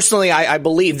 Abe? Personally, I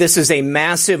believe this is a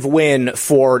massive win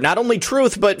for not only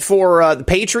Truth, but for the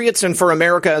Patriots and for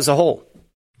America as a whole.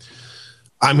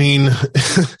 I mean,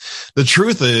 the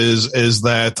truth is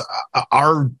that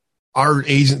our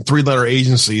three-letter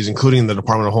agencies, including the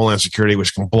Department of Homeland Security,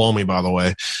 which can blow me, by the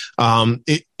way,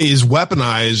 it is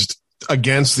weaponized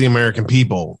against the American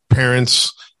people,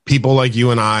 parents, people like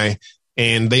you and I,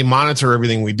 and they monitor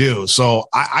everything we do. So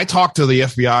I talked to the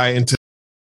FBI and to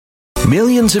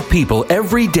Millions of people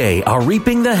every day are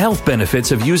reaping the health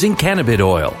benefits of using cannabis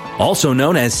oil, also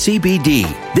known as CBD.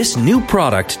 This new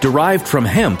product derived from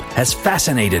hemp has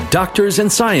fascinated doctors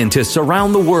and scientists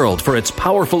around the world for its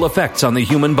powerful effects on the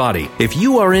human body. If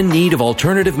you are in need of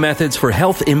alternative methods for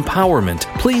health empowerment,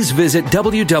 please visit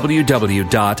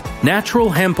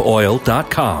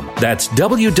www.naturalhempoil.com. That's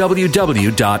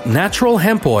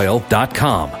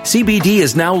www.naturalhempoil.com. CBD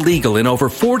is now legal in over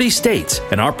 40 states,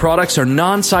 and our products are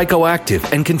non-psychoactive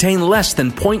and contain less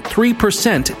than 0.3%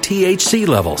 THC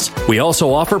levels. We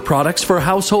also offer products for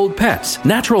household pets.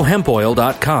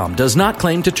 NaturalHempOil.com does not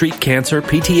claim to treat cancer,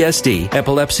 PTSD,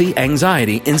 epilepsy,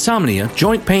 anxiety, insomnia,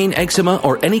 joint pain, eczema,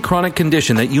 or any chronic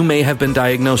condition that you may have been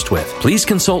diagnosed with. Please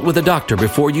consult with a doctor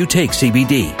before you take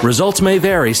CBD. Results may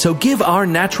vary, so give our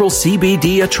natural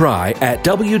CBD a try at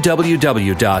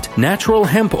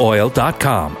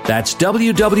www.naturalhempoil.com. That's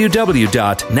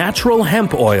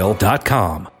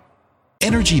www.naturalhempoil.com.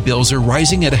 Energy bills are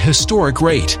rising at a historic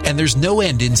rate, and there's no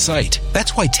end in sight.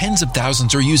 That's why tens of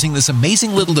thousands are using this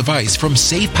amazing little device from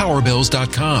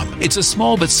SavePowerBills.com. It's a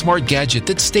small but smart gadget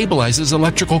that stabilizes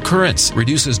electrical currents,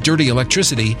 reduces dirty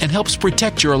electricity, and helps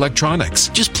protect your electronics.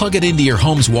 Just plug it into your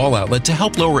home's wall outlet to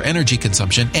help lower energy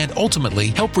consumption and ultimately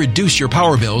help reduce your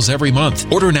power bills every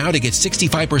month. Order now to get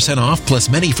 65% off plus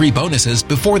many free bonuses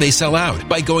before they sell out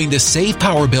by going to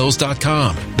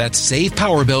SavePowerBills.com. That's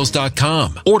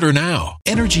SavePowerBills.com. Order now.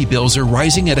 Energy bills are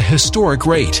rising at a historic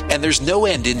rate, and there's no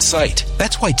end in sight.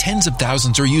 That's why tens of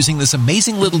thousands are using this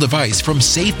amazing little device from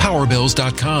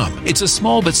SavePowerBills.com. It's a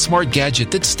small but smart gadget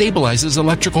that stabilizes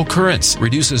electrical currents,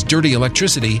 reduces dirty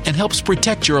electricity, and helps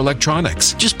protect your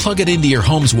electronics. Just plug it into your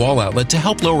home's wall outlet to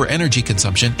help lower energy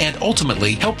consumption and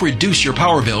ultimately help reduce your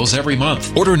power bills every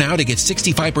month. Order now to get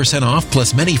 65% off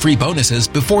plus many free bonuses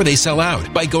before they sell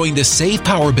out by going to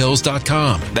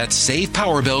SavePowerBills.com. That's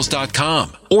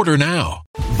SavePowerBills.com. Order now.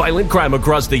 Violent crime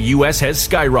across the U.S. has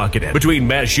skyrocketed. Between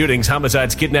mass shootings,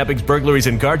 homicides, kidnappings, burglaries,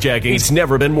 and carjackings, it's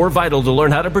never been more vital to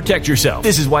learn how to protect yourself.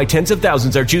 This is why tens of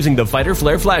thousands are choosing the Fighter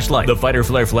Flare flashlight. The Fighter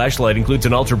Flare flashlight includes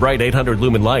an ultra-bright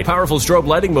 800-lumen light, powerful strobe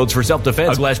lighting modes for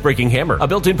self-defense, a glass-breaking hammer, a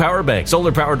built-in power bank,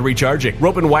 solar-powered recharging,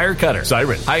 rope and wire cutter,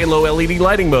 siren, high and low LED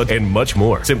lighting mode, and much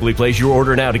more. Simply place your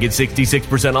order now to get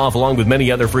 66% off along with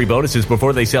many other free bonuses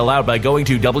before they sell out by going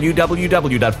to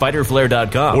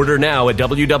www.fighterflare.com. Order now at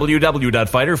www.fighterflare.com.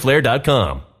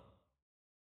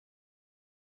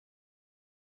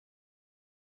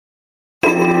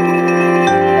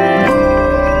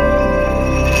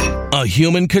 A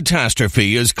human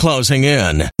catastrophe is closing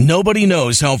in. Nobody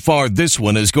knows how far this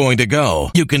one is going to go.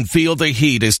 You can feel the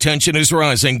heat as tension is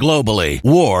rising globally.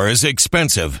 War is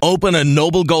expensive. Open a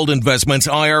Noble Gold Investments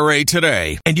IRA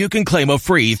today, and you can claim a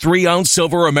free 3-ounce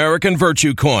silver American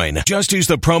Virtue coin. Just use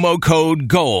the promo code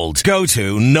GOLD. Go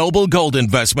to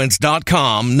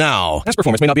noblegoldinvestments.com now. Past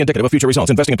performance may not be indicative of future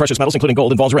results. Investing in precious metals, including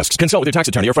gold, involves risks. Consult with your tax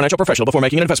attorney or financial professional before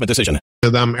making an investment decision.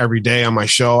 To them every day on my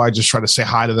show. I just try to say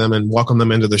hi to them and welcome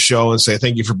them into the show and say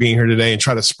thank you for being here today and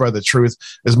try to spread the truth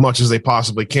as much as they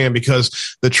possibly can,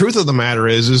 because the truth of the matter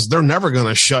is they're never going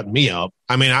to shut me up.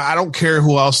 I mean, I don't care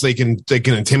who else they can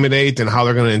intimidate and how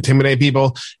they're going to intimidate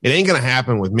people. It ain't going to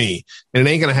happen with me, and it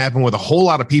ain't going to happen with a whole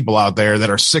lot of people out there that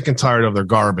are sick and tired of their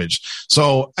garbage.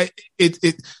 So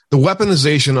the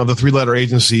weaponization of the 3-letter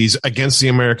agencies against the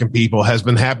American people has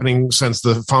been happening since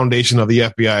the foundation of the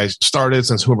FBI started,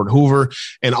 since Herbert Hoover,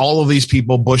 and all of these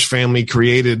people, Bush family,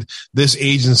 created this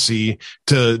agency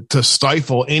to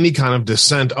stifle any kind of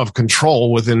dissent of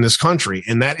control within this country.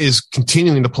 And that is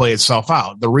continuing to play itself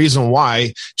out. The reason why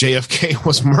JFK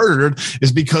was murdered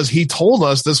is because he told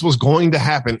us this was going to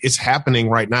happen. It's happening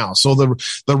right now. So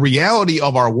the reality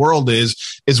of our world is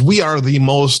we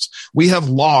have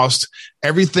lost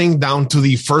everything down to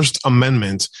the First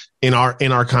Amendment in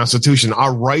our Constitution.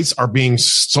 Our rights are being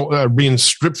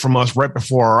stripped from us right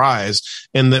before our eyes,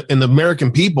 and the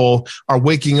American people are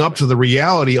waking up to the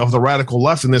reality of the radical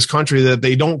left in this country, that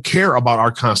they don't care about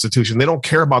our Constitution. They don't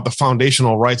care about the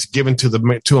foundational rights given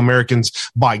to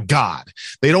Americans by God.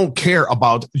 They don't care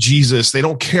about Jesus. They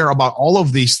don't care about all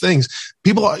of these things.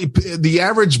 The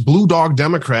average blue dog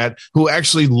Democrat who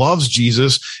actually loves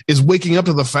Jesus is waking up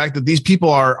to the fact that these people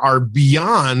are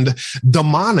beyond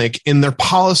demonic in their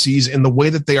policies, in the way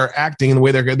that they are acting, in the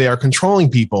way they are controlling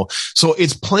people. So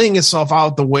it's playing itself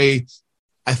out the way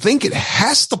I think it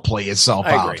has to play itself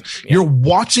out. Yeah. You're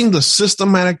watching the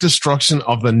systematic destruction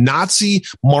of the Nazi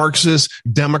Marxist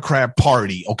Democrat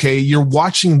Party. Okay. You're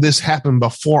watching this happen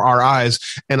before our eyes.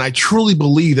 And I truly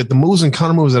believe that the moves and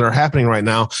counter moves that are happening right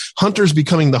now, hunters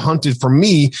becoming the hunted, for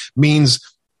me, means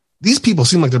these people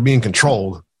seem like they're being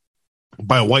controlled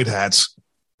by white hats,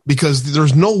 because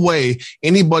there's no way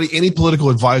any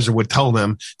political advisor would tell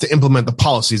them to implement the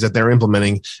policies that they're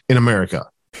implementing in America.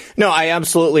 No, I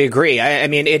absolutely agree. I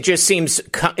mean, it just seems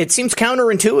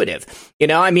counterintuitive. You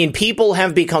know, I mean, people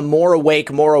have become more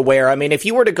awake, more aware. I mean, if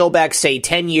you were to go back, say,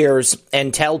 10 years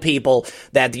and tell people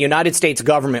that the United States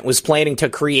government was planning to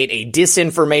create a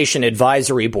disinformation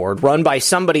advisory board run by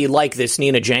somebody like this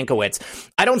Nina Jankowicz,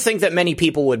 I don't think that many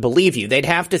people would believe you. They'd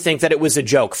have to think that it was a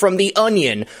joke from The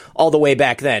Onion all the way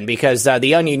back then, because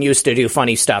The Onion used to do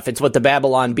funny stuff. It's what the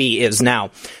Babylon Bee is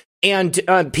now. And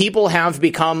people have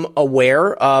become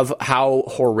aware of how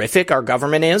horrific our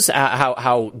government is,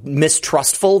 how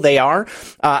mistrustful they are,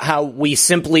 how we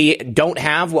simply don't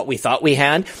have what we thought we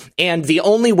had. And the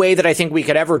only way that I think we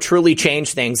could ever truly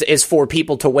change things is for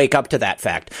people to wake up to that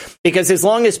fact. Because as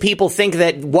long as people think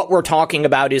that what we're talking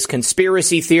about is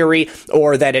conspiracy theory,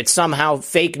 or that it's somehow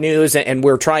fake news and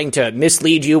we're trying to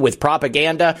mislead you with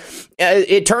propaganda,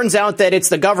 it turns out that it's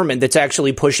the government that's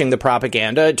actually pushing the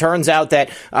propaganda. It turns out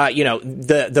that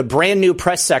the brand new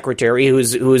press secretary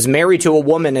who's married to a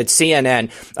woman at CNN,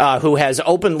 who has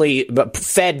openly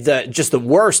fed the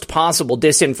worst possible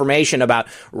disinformation about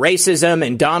racism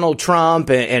and Donald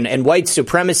Trump and white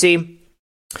supremacy.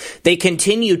 They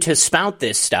continue to spout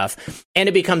this stuff, and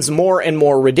it becomes more and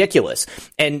more ridiculous.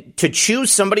 And to choose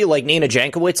somebody like Nina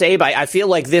Jankowicz, Abe, I feel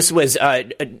like this was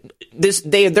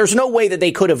there's no way that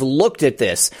they could have looked at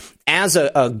this as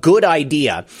a good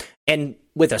idea and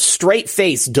with a straight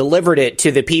face delivered it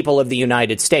to the people of the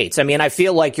United States. I mean, I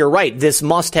feel like you're right. This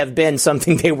must have been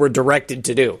something they were directed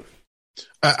to do.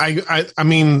 I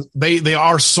mean, they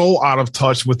are so out of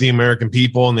touch with the American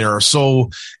people, and they are so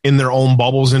in their own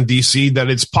bubbles in DC that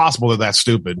it's possible that that's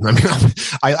stupid. I mean,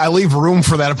 I leave room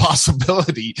for that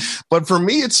possibility. But for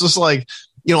me, it's just like,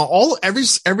 you know,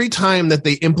 every time that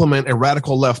they implement a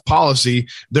radical left policy,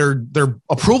 their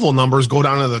approval numbers go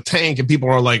down to the tank, and people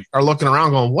are looking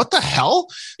around going, what the hell?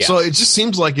 Yeah. So it just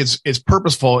seems like it's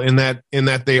purposeful in that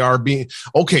they are being,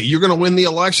 okay, you're going to win the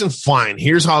election. Fine.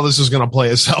 Here's how this is going to play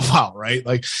itself out. Right.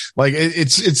 Like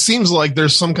it seems like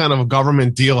there's some kind of a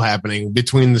government deal happening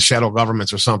between the shadow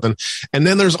governments or something. And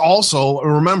then there's also,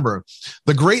 remember,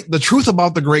 the truth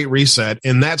about the Great Reset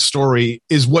in that story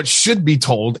is what should be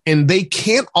told, and they can't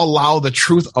can't allow the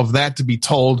truth of that to be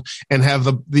told and have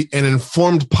an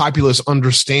informed populace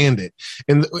understand it.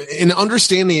 And in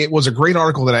understanding it was a great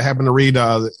article that I happened to read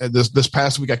this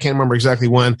past week. I can't remember exactly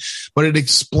when, but it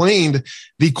explained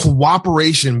the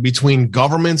cooperation between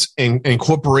governments and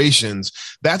corporations.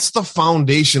 That's the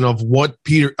foundation of what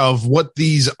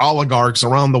these oligarchs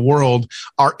around the world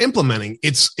are implementing.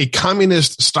 It's a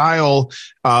communist style.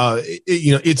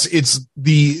 It's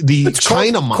the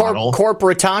China model.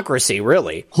 Corporatocracy,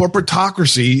 really.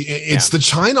 Corporatocracy. It's the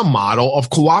China model of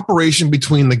cooperation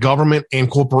between the government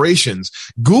and corporations.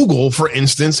 Google, for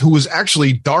instance, who is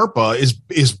actually DARPA,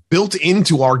 is built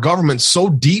into our government so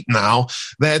deep now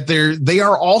that they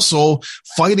are also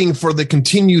fighting for the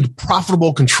continued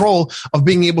profitable control of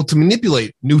being able to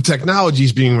manipulate new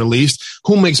technologies being released,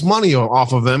 who makes money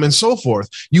off of them, and so forth.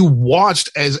 You watched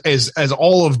as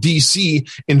all of DC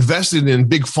invested in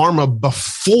big pharma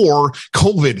before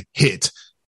COVID hit.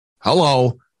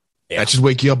 Hello. Yeah. That should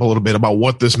wake you up a little bit about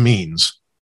what this means.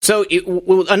 So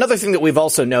another thing that we've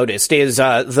also noticed is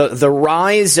the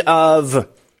rise of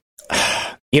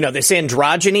this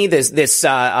androgyny, this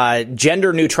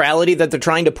gender neutrality that they're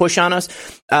trying to push on us.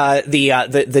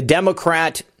 The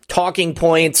Democrat talking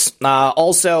points.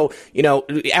 Also,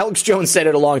 Alex Jones said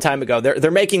it a long time ago.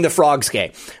 They're making the frogs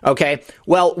gay. Okay.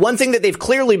 Well, one thing that they've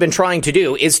clearly been trying to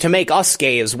do is to make us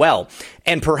gay as well.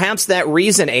 And perhaps that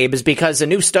reason, Abe, is because a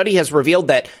new study has revealed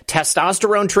that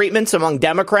testosterone treatments among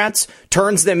Democrats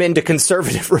turns them into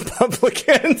conservative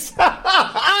Republicans.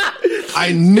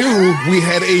 I knew we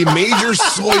had a major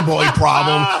soy boy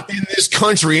problem in this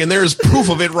country, and there's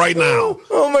proof of it right now.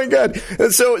 Oh my God.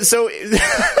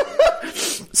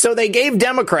 So they gave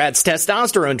Democrats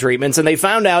testosterone treatments, and they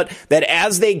found out that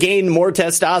as they gained more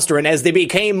testosterone, as they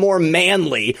became more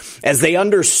manly, as they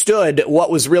understood what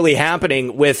was really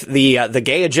happening with the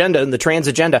gay agenda and the trans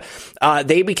agenda,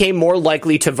 they became more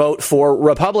likely to vote for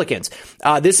Republicans.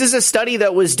 This is a study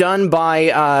that was done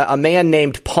by a man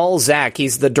named Paul Zak.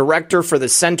 He's the director for the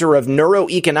Center of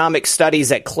Neuroeconomic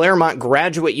Studies at Claremont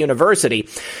Graduate University,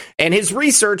 and his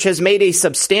research has made a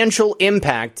substantial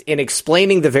impact in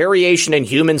explaining the variation in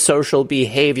human social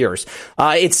behaviors.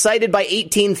 It's cited by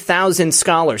 18,000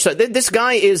 scholars. So this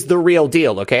guy is the real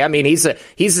deal, okay? I mean, he's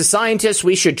a scientist.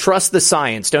 We should trust the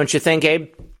science, don't you think, Abe?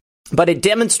 But it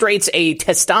demonstrates a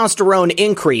testosterone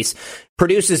increase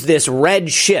produces this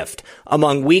red shift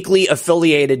among weakly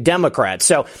affiliated Democrats.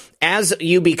 So as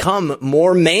you become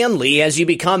more manly, as you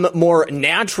become more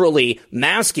naturally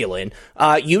masculine,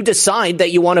 you decide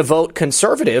that you want to vote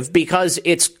conservative because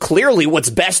it's clearly what's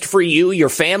best for you, your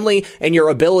family, and your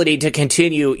ability to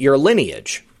continue your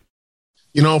lineage.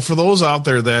 For those out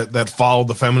there that followed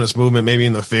the feminist movement maybe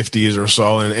in the 50s or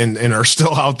so and are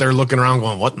still out there looking around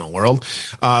going, what in the world?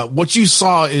 What you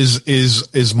saw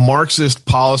is Marxist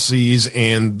policies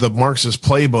and the Marxist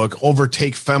playbook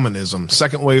overtake feminism,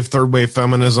 second wave, third wave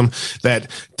feminism that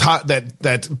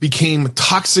became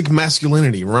toxic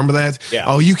masculinity. Remember that? Yeah.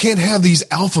 Oh, you can't have these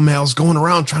alpha males going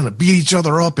around trying to beat each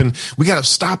other up, and we got to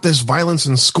stop this violence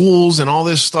in schools and all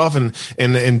this stuff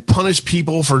and punish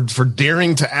people for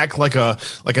daring to act like an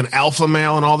alpha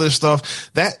male and all this stuff.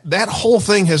 That whole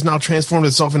thing has now transformed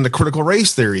itself into critical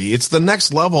race theory. It's the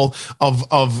next level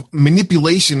of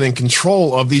manipulation and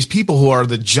control of these people who are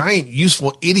the giant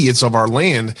useful idiots of our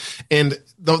land. And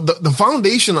the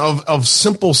foundation of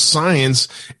simple science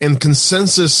and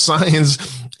consensus science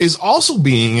is also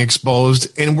being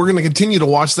exposed, and we're going to continue to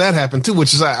watch that happen too,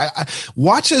 which is I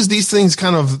watch as these things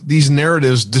these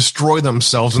narratives destroy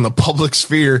themselves in the public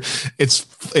sphere.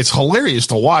 It's hilarious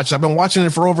to watch. I've been watching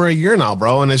it for over a year now,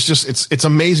 bro, and it's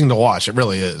amazing to watch. It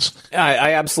really is.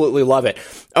 I absolutely love it.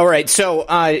 All right, so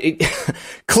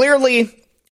clearly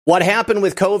what happened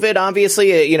with COVID, obviously,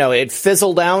 it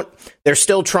fizzled out. They're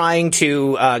still trying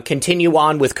to continue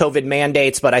on with COVID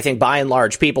mandates, but I think by and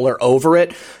large, people are over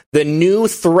it. The new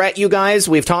threat, you guys,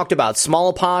 we've talked about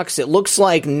smallpox. It looks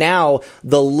like now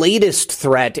the latest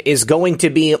threat is going to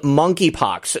be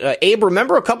monkeypox. Abe,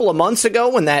 remember a couple of months ago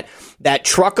when that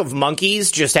truck of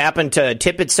monkeys just happened to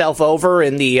tip itself over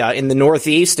in the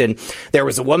Northeast, and there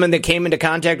was a woman that came into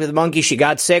contact with a monkey. She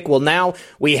got sick. Well, now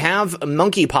we have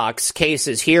monkeypox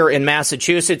cases here in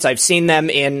Massachusetts. I've seen them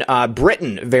in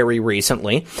Britain very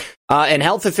recently. And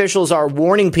health officials are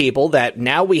warning people that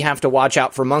now we have to watch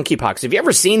out for monkeypox. Have you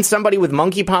ever seen somebody with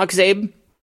monkeypox, Abe?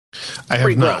 I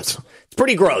have not. It's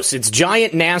pretty gross. It's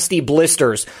giant, nasty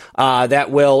blisters that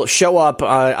will show up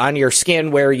on your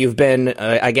skin where you've been,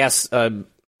 exposed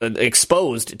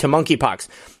to monkeypox.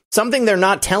 Something they're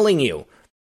not telling you,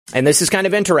 and this is kind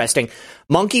of interesting,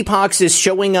 monkeypox is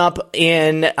showing up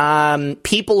in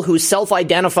people who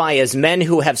self-identify as men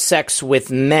who have sex with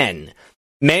men.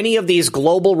 Many of these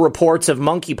global reports of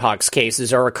monkeypox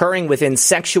cases are occurring within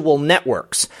sexual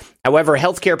networks. However,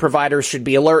 healthcare providers should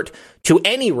be alert to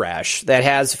any rash that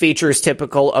has features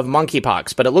typical of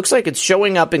monkeypox. But it looks like it's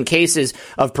showing up in cases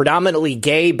of predominantly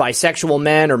gay, bisexual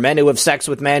men or men who have sex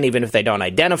with men, even if they don't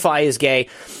identify as gay.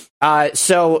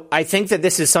 So I think that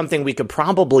this is something we could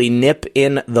probably nip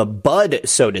in the bud,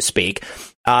 so to speak,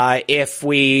 if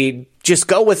we just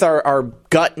go with our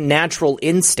gut natural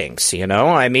instincts, you know?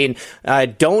 I mean,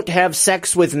 don't have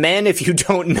sex with men if you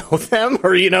don't know them,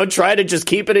 or, you know, try to just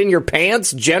keep it in your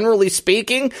pants, generally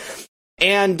speaking.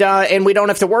 And we don't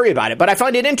have to worry about it. But I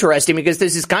find it interesting because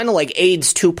this is kind of like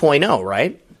AIDS 2.0,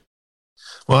 right?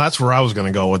 Well, that's where I was going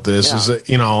to go with this. Yeah. Is that,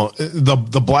 you know, the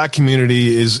black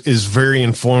community is very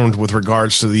informed with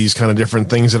regards to these kind of different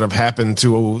things that have happened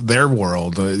to their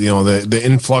world. You know, the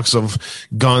influx of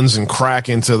guns and crack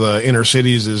into the inner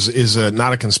cities is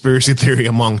not a conspiracy theory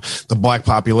among the black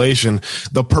population.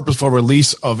 The purposeful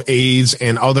release of AIDS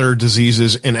and other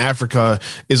diseases in Africa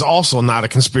is also not a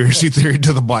conspiracy theory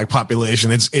to the black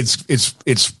population.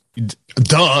 It's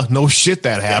duh, no shit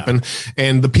that happened. Yeah.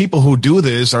 And the people who do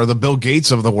this are the Bill Gates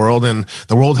of the world and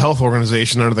the World Health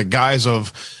Organization under the guise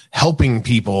of helping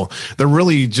people. They're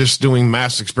really just doing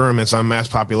mass experiments on mass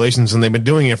populations, and they've been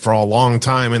doing it for a long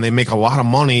time, and they make a lot of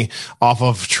money off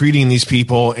of treating these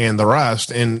people and the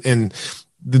rest. And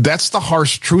that's the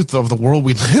harsh truth of the world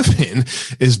we live in,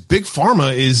 is big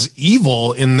pharma is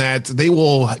evil in that they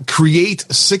will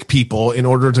create sick people in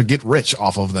order to get rich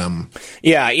off of them.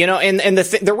 Yeah, you know, and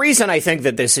the reason I think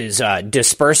that this is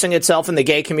dispersing itself in the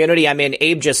gay community, I mean,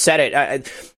 Abe just said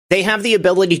it. They have the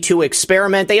ability to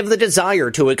experiment. They have the desire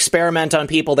to experiment on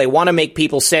people. They want to make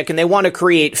people sick, and they want to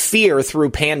create fear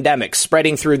through pandemics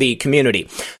spreading through the community.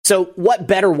 So what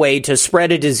better way to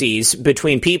spread a disease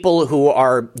between people who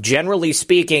are, generally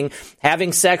speaking,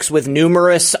 having sex with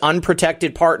numerous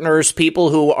unprotected partners, people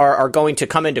who are going to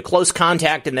come into close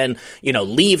contact and then, you know,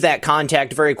 leave that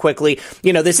contact very quickly.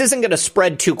 You know, this isn't going to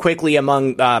spread too quickly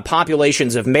among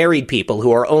populations of married people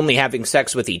who are only having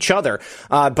sex with each other,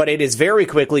 but it is very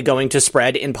quickly going to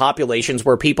spread in populations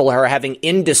where people are having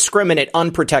indiscriminate,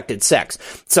 unprotected sex.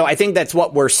 So I think that's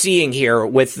what we're seeing here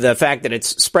with the fact that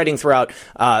it's spreading throughout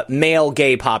male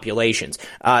gay populations.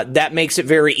 That makes it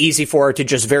very easy for it to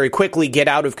just very quickly get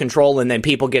out of control, and then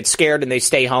people get scared and they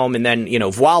stay home, and then, you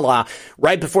know, voila,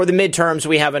 right before the midterms,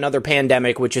 we have another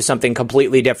pandemic, which is something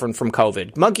completely different from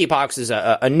COVID. Monkeypox is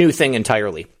a new thing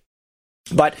entirely.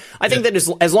 But I think that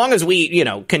as long as we, you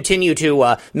know, continue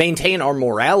to maintain our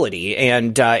morality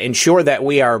and ensure that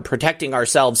we are protecting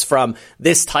ourselves from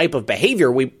this type of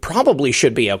behavior, we probably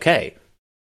should be okay.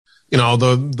 You know,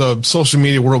 the social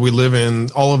media world we live in,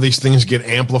 all of these things get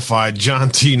amplified. John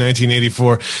T,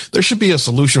 1984. There should be a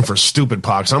solution for stupid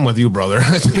pox. I'm with you, brother.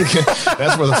 I think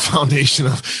that's where the foundation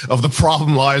of the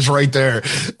problem lies, right there.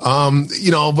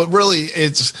 You know, but really,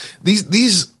 it's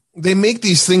these. They make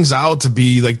these things out to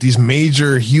be like these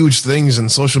major, huge things in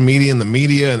social media and the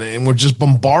media, and we're just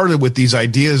bombarded with these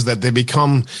ideas that they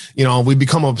become, you know, we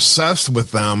become obsessed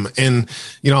with them. And,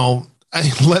 you know,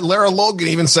 Lara Logan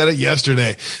even said it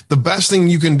yesterday. The best thing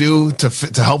you can do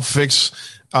to help fix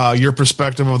your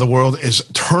perspective of the world is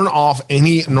turn off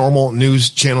any normal news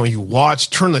channel you watch,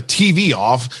 turn the TV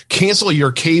off, cancel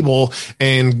your cable,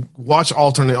 and watch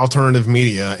alternative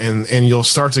media, and you'll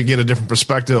start to get a different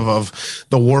perspective of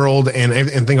the world and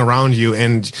everything around you,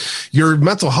 and your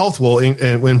mental health will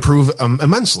improve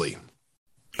immensely.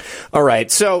 All right.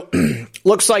 So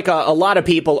looks like a lot of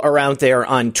people are out there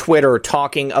on Twitter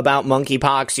talking about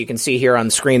monkeypox. You can see here on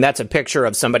the screen, that's a picture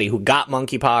of somebody who got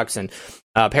monkeypox, and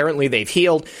apparently they've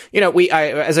healed. You know,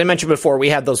 as I mentioned before, we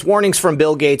had those warnings from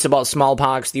Bill Gates about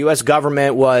smallpox. The U.S.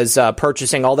 government was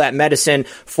purchasing all that medicine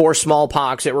for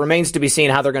smallpox. It remains to be seen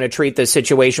how they're going to treat this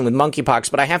situation with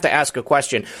monkeypox. But I have to ask a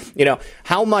question. You know,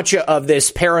 how much of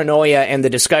this paranoia and the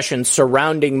discussion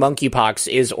surrounding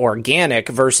monkeypox is organic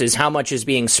versus how much is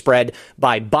being spread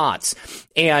by bots?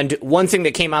 And one thing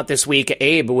that came out this week,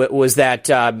 Abe, was that,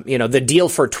 you know, the deal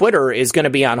for Twitter is going to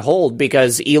be on hold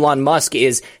because Elon Musk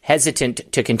is hesitant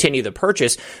to continue the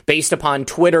purchase based upon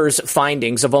Twitter's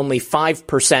findings of only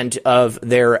 5% of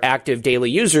their active daily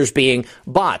users being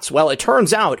bots. Well, it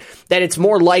turns out that it's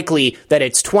more likely that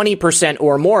it's 20%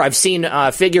 or more. I've seen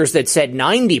figures that said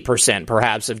 90%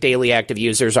 perhaps of daily active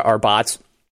users are bots.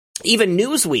 Even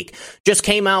Newsweek just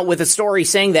came out with a story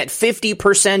saying that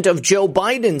 50% of Joe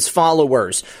Biden's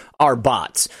followers are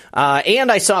bots.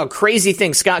 And I saw a crazy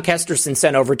thing Scott Kesterson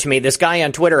sent over to me. This guy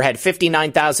on Twitter had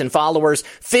 59,000 followers.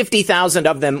 50,000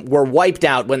 of them were wiped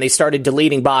out when they started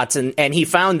deleting bots. And he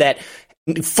found that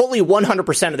fully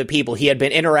 100% of the people he had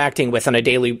been interacting with on a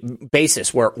daily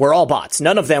basis were all bots.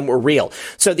 None of them were real.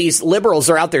 So these liberals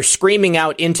are out there screaming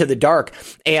out into the dark.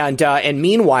 And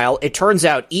meanwhile, it turns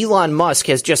out Elon Musk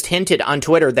has just hinted on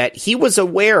Twitter that he was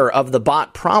aware of the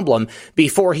bot problem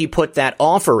before he put that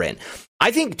offer in. I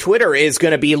think Twitter is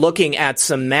going to be looking at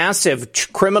some massive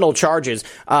criminal charges.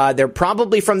 They're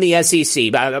probably from the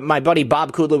SEC. My buddy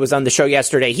Bob Kudla was on the show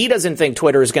yesterday. He doesn't think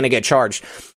Twitter is going to get charged,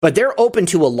 but they're open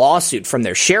to a lawsuit from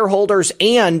their shareholders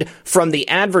and from the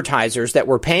advertisers that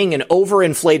were paying an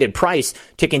overinflated price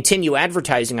to continue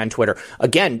advertising on Twitter.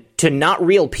 Again, to not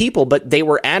real people, but they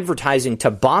were advertising to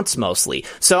bots mostly.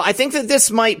 So I think that this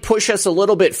might push us a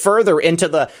little bit further into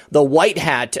the white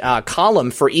hat column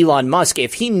for Elon Musk.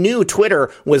 If he knew Twitter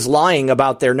was lying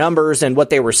about their numbers and what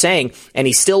they were saying, and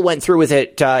he still went through with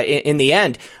it in the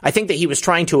end, I think that he was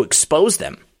trying to expose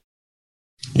them.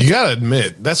 You got to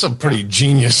admit, that's a pretty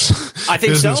genius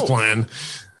business plan.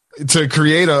 To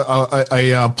create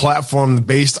a platform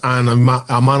based on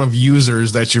amount of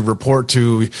users that you report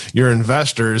to your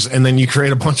investors, and then you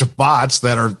create a bunch of bots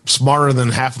that are smarter than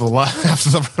half of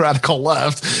the radical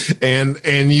left,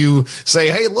 and you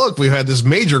say, hey, look, we've had this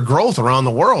major growth around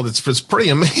the world. It's pretty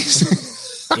amazing.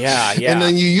 Yeah. And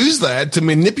then you use that to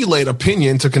manipulate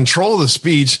opinion, to control the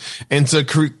speech, and to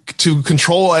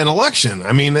control an election.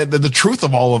 I mean, the truth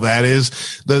of all of that is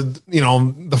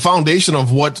the foundation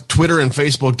of what Twitter and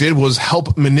Facebook did was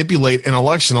help manipulate an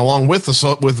election along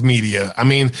with media. I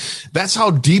mean, that's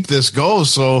how deep this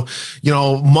goes. So,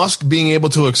 Musk being able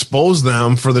to expose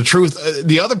them for the truth.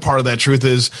 The other part of that truth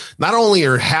is not only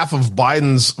are half of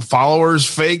Biden's followers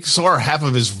fake, so are half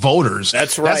of his voters.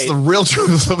 That's right. That's the real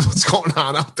truth of what's going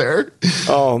on out there.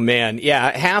 Oh, man.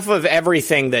 Yeah. Half of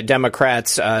everything that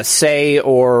Democrats say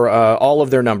or all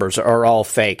of their numbers are all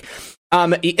fake.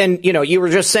 And, you were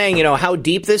just saying, how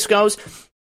deep this goes.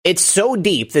 It's so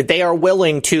deep that they are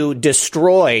willing to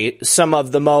destroy some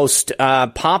of the most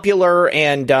popular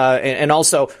and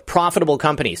also profitable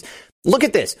companies. Look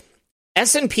at this.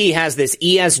 S&P has this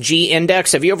ESG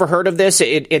index. Have you ever heard of this?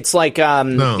 It's like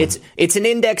no. It's an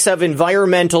index of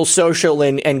environmental, social,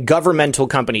 and governmental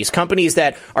companies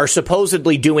that are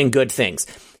supposedly doing good things.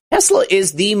 Tesla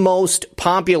is the most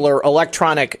popular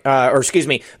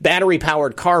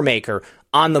battery-powered car maker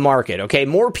on the market. Okay,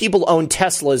 more people own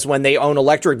Teslas when they own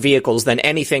electric vehicles than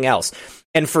anything else.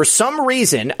 And for some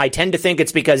reason, I tend to think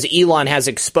it's because Elon has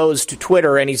exposed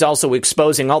Twitter, and he's also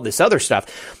exposing all this other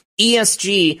stuff.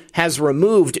 ESG has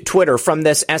removed Twitter from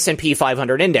this S&P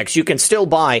 500 index. You can still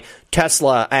buy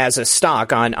Tesla as a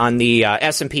stock on the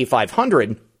S&P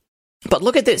 500. But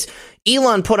look at this.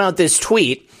 Elon put out this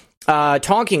tweet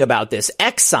talking about this.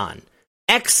 Exxon,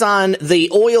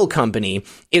 the oil company,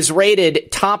 is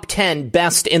rated top 10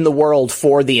 best in the world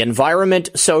for the environment,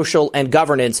 social, and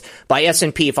governance by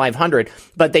S&P 500,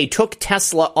 but they took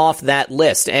Tesla off that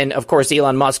list. And, of course,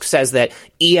 Elon Musk says that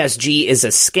ESG is a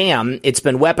scam. It's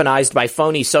been weaponized by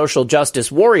phony social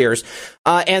justice warriors.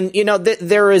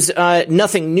 There is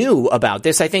nothing new about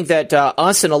this. I think that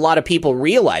us and a lot of people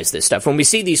realize this stuff. When we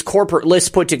see these corporate lists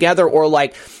put together, or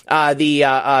like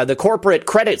the corporate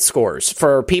credit scores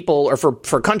for people or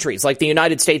for countries like the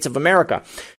United States of America,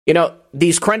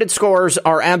 these credit scores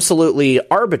are absolutely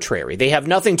arbitrary. They have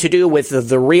nothing to do with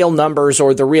the real numbers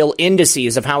or the real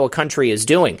indices of how a country is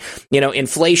doing.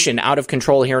 Inflation out of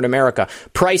control here in America,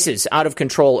 prices out of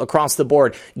control across the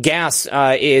board. Gas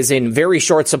is in very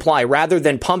short supply. Rather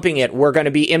than pumping it, we're going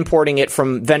to be importing it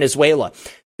from Venezuela.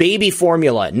 Baby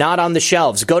formula, not on the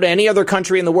shelves. Go to any other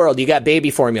country in the world, you got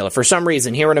baby formula. For some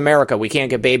reason, here in America, we can't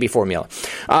get baby formula.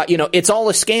 It's all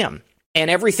a scam. And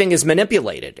everything is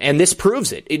manipulated, and this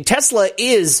proves it. Tesla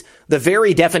is the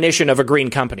very definition of a green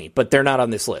company, but they're not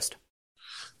on this list.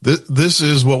 This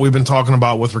is what we've been talking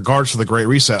about with regards to the Great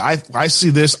Reset. I see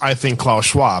this, I think Klaus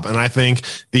Schwab, and I think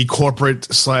the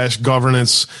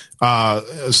corporate/governance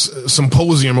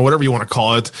symposium, or whatever you want to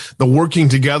call it, the working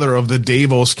together of the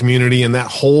Davos community and that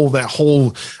whole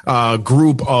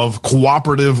group of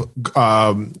cooperative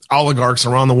oligarchs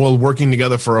around the world working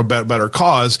together for a better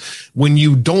cause. When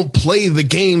you don't play the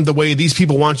game the way these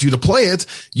people want you to play it,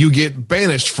 you get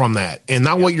banished from that. And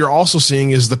now what you're also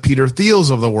seeing is the Peter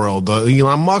Thiels of the world, the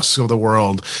Elon Musk of the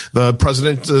world, the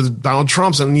President Donald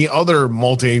Trump's, and the other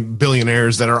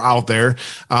multi-billionaires that are out there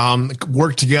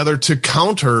work together to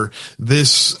counter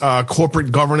this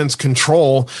corporate governance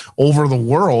control over the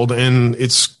world. And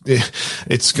it's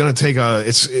going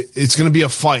to be a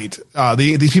fight.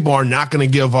 These people are not going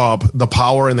to give up the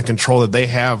power and the control that they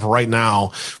have right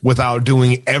now without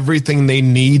doing everything they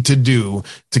need to do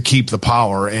to keep the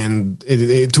power, and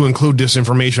to include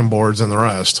disinformation boards and the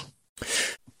rest.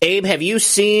 Abe, have you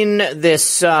seen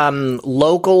this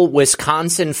local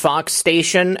Wisconsin Fox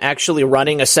station actually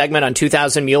running a segment on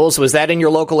 2,000 Mules? Was that in your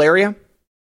local area?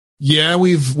 Yeah,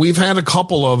 we've had a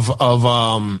couple of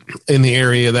in the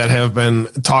area that have been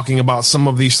talking about some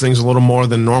of these things a little more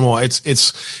than normal. It's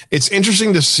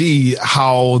interesting to see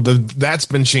how that's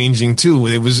been changing too.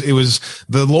 It was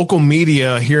the local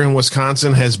media here in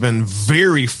Wisconsin has been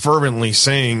very fervently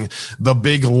saying the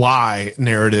big lie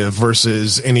narrative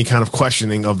versus any kind of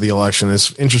questioning of the election.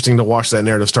 It's interesting to watch that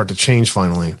narrative start to change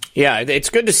finally. Yeah, it's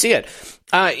good to see it.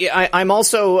 I'm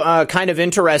also kind of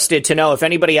interested to know if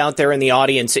anybody out there in the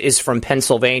audience is from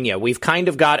Pennsylvania. We've kind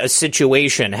of got a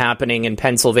situation happening in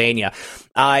Pennsylvania.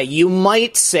 You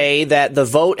might say that the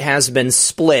vote has been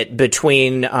split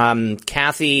between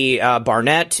Kathy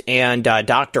Barnett and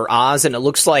Dr. Oz, and it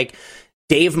looks like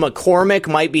Dave McCormick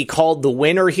might be called the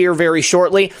winner here very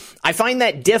shortly. I find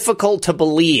that difficult to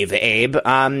believe, Abe.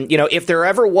 If there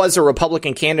ever was a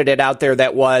Republican candidate out there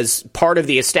that was part of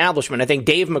the establishment, I think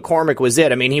Dave McCormick was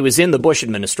it. I mean, he was in the Bush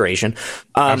administration.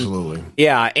 Absolutely.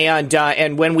 Yeah,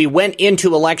 and when we went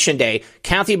into Election Day,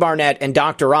 Kathy Barnett and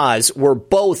Dr. Oz were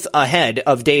both ahead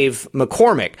of Dave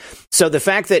McCormick. So the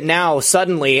fact that now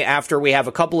suddenly, after we have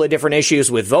a couple of different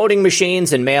issues with voting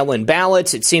machines and mail-in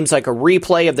ballots, it seems like a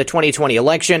replay of the 2020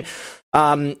 election.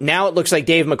 Now it looks like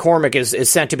Dave McCormick is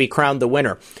set to be crowned the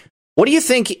winner. What do you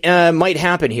think might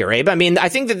happen here, Abe? I mean, I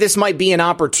think that this might be an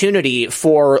opportunity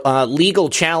for legal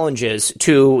challenges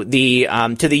to the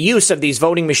use of these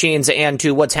voting machines and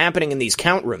to what's happening in these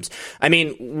count rooms. I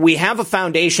mean, we have a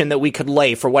foundation that we could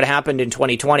lay for what happened in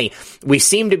 2020. We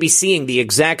seem to be seeing the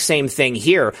exact same thing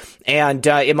here, and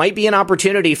it might be an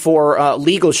opportunity for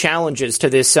legal challenges to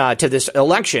this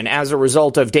election as a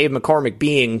result of Dave McCormick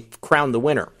being crowned the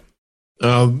winner.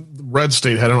 Red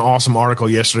State had an awesome article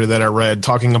yesterday that I read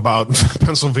talking about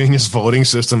Pennsylvania's voting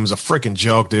system is a freaking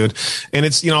joke, dude. And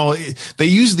it's, they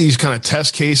use these kind of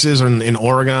test cases in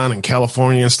Oregon and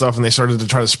California and stuff, and they started to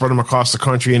try to spread them across the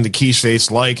country into key states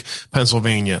like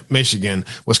Pennsylvania, Michigan,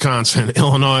 Wisconsin,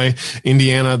 Illinois,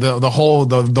 Indiana.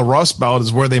 The Rust Belt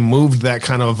is where they moved that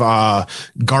kind of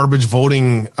garbage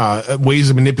voting ways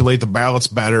to manipulate the ballots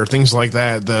better, things like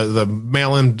that. The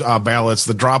mail-in ballots,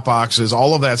 the drop boxes,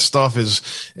 all of that stuff is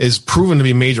proven to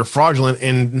be major fraudulent,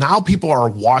 and now people are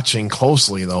watching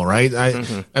closely, though, right?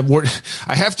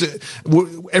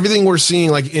 Everything we're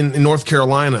seeing, like in North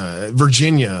Carolina,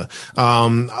 Virginia,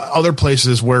 other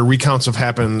places where recounts have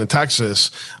happened in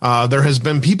Texas, there has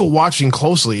been people watching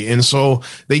closely, and so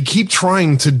they keep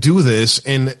trying to do this,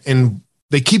 and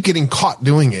they keep getting caught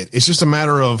doing it. It's just a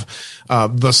matter of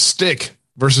the stick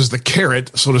versus the carrot,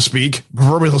 so to speak,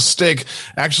 proverbial stick,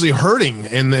 actually hurting.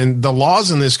 And then the laws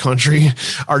in this country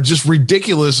are just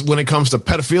ridiculous when it comes to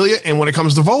pedophilia and when it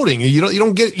comes to voting. You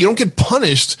don't get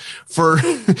punished for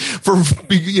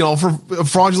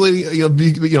fraudulently,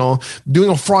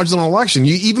 doing a fraudulent election.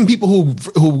 Even people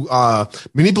who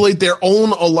manipulate their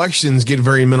own elections get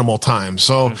very minimal time.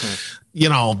 So.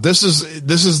 This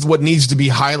is what needs to be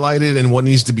highlighted and what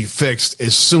needs to be fixed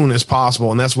as soon as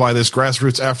possible. And that's why this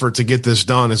grassroots effort to get this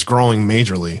done is growing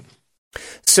majorly.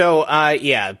 So,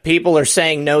 people are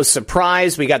saying no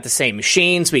surprise. We got the same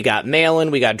machines. We got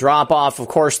mail-in. We got drop-off. Of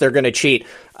course, they're going to cheat.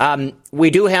 We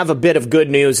do have a bit of good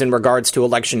news in regards to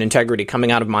election integrity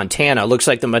coming out of Montana. It looks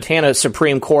like the Montana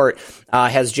Supreme Court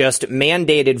has just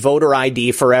mandated voter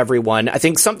ID for everyone. I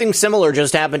think something similar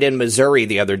just happened in Missouri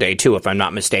the other day, too, if I'm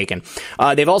not mistaken.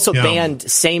 They've also banned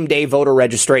same-day voter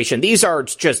registration. These are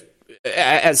just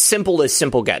as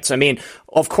simple gets. I mean,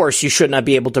 of course, you should not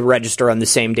be able to register on the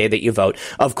same day that you vote.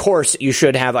 Of course, you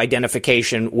should have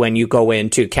identification when you go in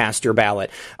to cast your ballot.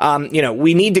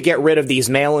 We need to get rid of these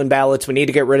mail-in ballots. We need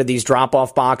to get rid of these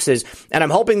drop-off boxes. And I'm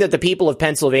hoping that the people of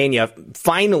Pennsylvania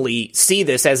finally see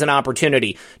this as an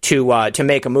opportunity to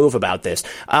make a move about this.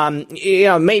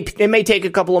 It may take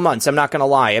a couple of months. I'm not going to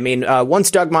lie. I mean,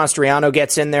 once Doug Mastriano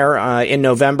gets in there in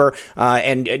November,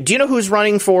 and do you know who's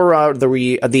running for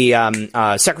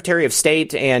the Secretary of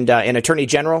State and Attorney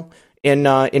General in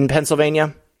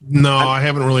Pennsylvania? No, I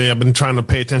haven't really. I've been trying to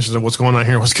pay attention to what's going on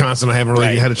here in Wisconsin. I haven't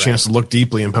really had a chance to look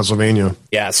deeply in Pennsylvania.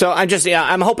 Yeah, so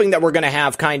I'm hoping that we're going to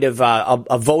have kind of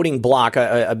a voting block,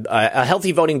 a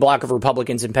healthy voting block of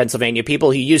Republicans in Pennsylvania,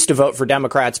 people who used to vote for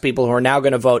Democrats, people who are now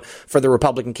going to vote for the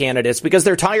Republican candidates because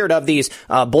they're tired of these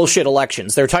bullshit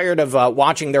elections. They're tired of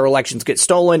watching their elections get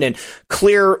stolen and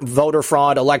clear voter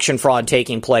fraud, election fraud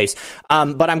taking place.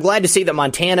 But I'm glad to see that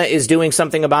Montana is doing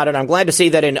something about it. I'm glad to see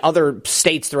that in other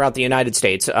states throughout the United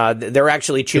States, they're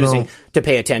actually choosing to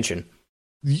pay attention.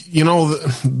 You know,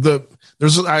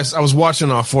 I was watching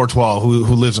 412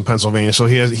 who lives in Pennsylvania, so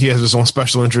he has his own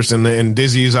special interest and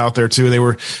Dizzy's out there too. They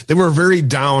were very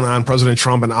down on President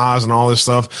Trump and Oz and all this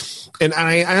stuff, and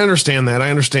I understand that. I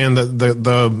understand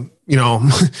the you know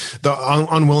the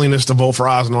unwillingness to vote for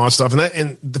Oz and all that stuff.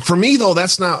 And for me though,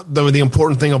 that's not the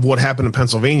important thing of what happened in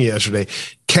Pennsylvania yesterday.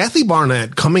 Kathy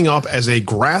Barnett coming up as a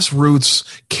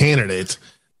grassroots candidate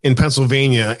in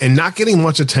Pennsylvania and not getting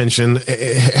much attention,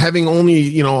 having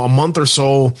only, a month or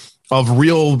so of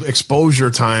real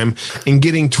exposure time and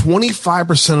getting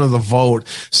 25% of the vote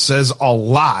says a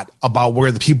lot about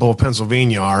where the people of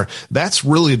Pennsylvania are. That's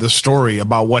really the story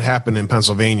about what happened in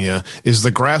Pennsylvania, is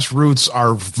the grassroots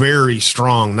are very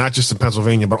strong, not just in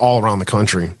Pennsylvania, but all around the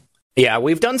country. Yeah,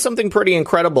 we've done something pretty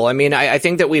incredible. I mean, I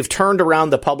think that we've turned around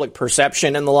the public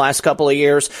perception in the last couple of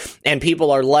years, and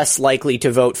people are less likely to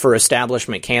vote for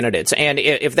establishment candidates. And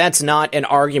if that's not an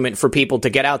argument for people to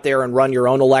get out there and run your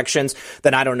own elections,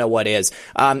 then I don't know what is.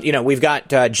 We've got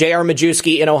J.R.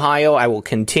 Majewski in Ohio. I will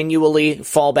continually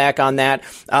fall back on that.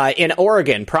 In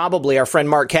Oregon, probably our friend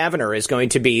Mark Kavanagh is going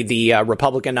to be the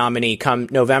Republican nominee come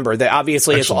November.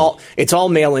 Obviously, it's all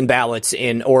mail-in ballots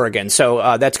in Oregon,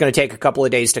 so that's going to take a couple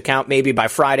of days to count. Maybe by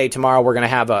Friday, tomorrow, we're going to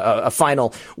have a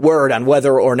final word on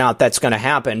whether or not that's going to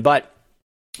happen. But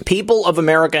people of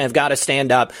America have got to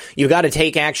stand up. You've got to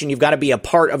take action. You've got to be a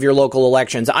part of your local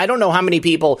elections. I don't know how many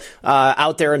people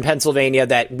out there in Pennsylvania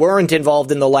that weren't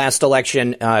involved in the last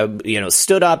election,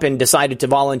 stood up and decided to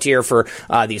volunteer for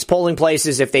these polling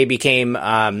places if they became,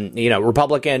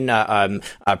 Republican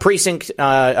precinct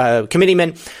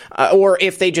committeemen, or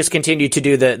if they just continued to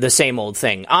do the same old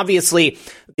thing. Obviously,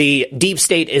 the deep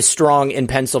state is strong in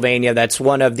Pennsylvania. That's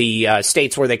one of the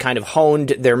states where they kind of honed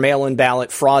their mail-in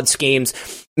ballot fraud schemes.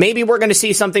 Maybe we're going to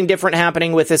see something different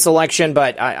happening with this election,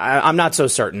 but I'm not so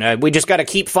certain. We just got to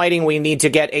keep fighting. We need to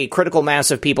get a critical mass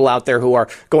of people out there who are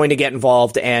going to get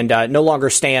involved and no longer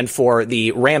stand for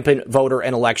the rampant voter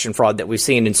and election fraud that we've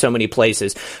seen in so many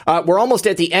places. We're almost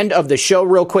at the end of the show.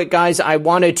 Real quick, guys, I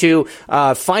wanted to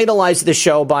finalize the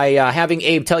show by having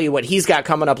Abe tell you what he's got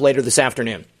coming up later this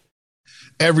afternoon.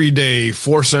 Every day,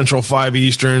 4 Central, 5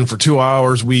 Eastern, for 2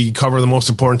 hours, we cover the most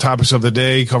important topics of the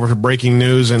day, cover breaking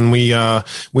news, and we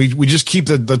just keep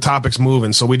the topics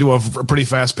moving. So we do a pretty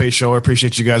fast-paced show. I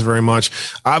appreciate you guys very much.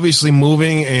 Obviously,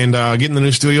 moving and getting the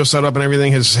new studio set up and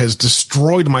everything has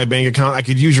destroyed my bank account. I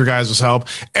could use your guys' help.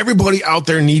 Everybody out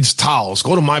there needs towels.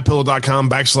 Go to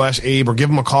mypillow.com/Abe or give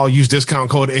them a call. Use discount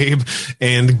code Abe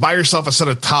and buy yourself a set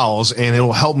of towels, and it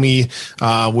will help me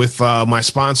with my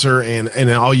sponsor and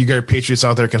all you guys patriots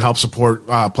out there can help support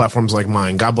platforms like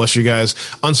mine. God bless you guys.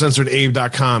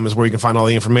 UncensoredAbe.com is where you can find all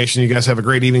the information. You guys have a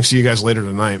great evening. See you guys later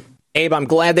tonight. Abe, I'm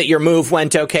glad that your move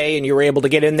went okay and you were able to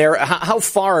get in there. How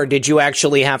far did you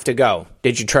actually have to go?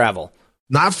 Did you travel?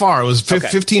 Not far. It was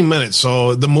 15 minutes.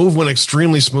 So the move went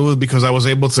extremely smooth because I was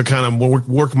able to kind of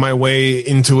work my way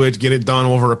into it, get it done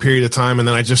over a period of time. And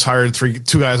then I just hired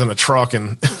two guys in a truck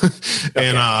and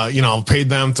paid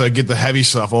them to get the heavy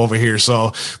stuff over here.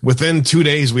 So within 2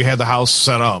 days, we had the house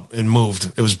set up and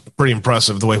moved. It was pretty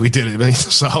impressive the way we did it.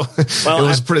 So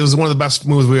it was one of the best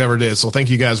moves we ever did. So thank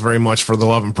you guys very much for the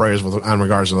love and prayers on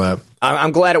regards to that.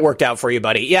 I'm glad it worked out for you,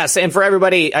 buddy. Yes, and for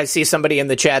everybody, I see somebody in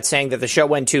the chat saying that the show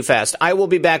went too fast. I will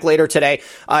be back later today.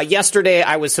 Yesterday,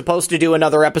 I was supposed to do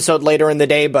another episode later in the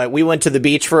day, but we went to the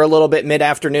beach for a little bit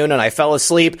mid-afternoon, and I fell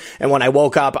asleep, and when I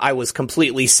woke up, I was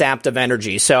completely sapped of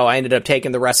energy, so I ended up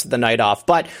taking the rest of the night off.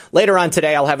 But later on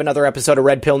today, I'll have another episode of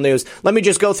Red Pill News. Let me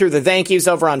just go through the thank yous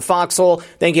over on Foxhole.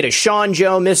 Thank you to Sean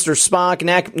Joe, Mr. Spock,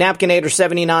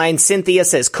 Napkinator79, Cynthia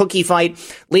says Cookie Fight,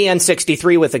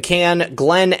 Leanne63 with a can,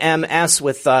 Glenn MS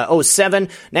with 07,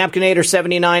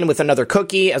 Napkinator79 with another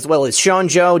cookie, as well as Sean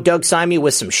Joe, Doug Simey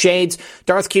with some shades,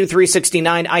 Darth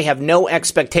Q369, I have no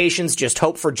expectations, just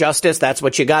hope for justice, that's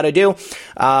what you gotta do.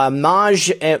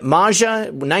 Maja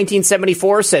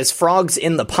 1974 says frogs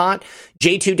in the pot.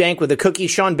 J2 Dank with a cookie.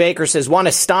 Sean Baker says, want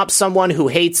to stop someone who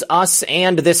hates us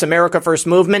and this America First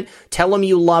movement? Tell them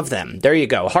you love them. There you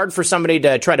go. Hard for somebody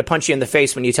to try to punch you in the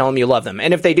face when you tell them you love them.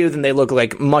 And if they do, then they look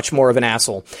like much more of an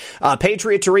asshole.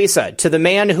 Patriot Teresa, to the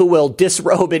man who will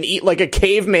disrobe and eat like a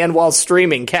caveman while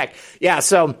streaming. Keck. Yeah,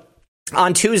 so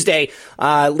on Tuesday,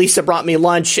 Lisa brought me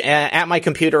lunch at my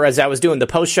computer as I was doing the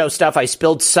post-show stuff. I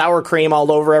spilled sour cream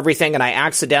all over everything, and I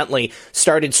accidentally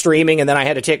started streaming, and then I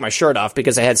had to take my shirt off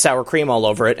because I had sour cream all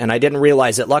over it, and I didn't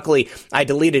realize it. Luckily, I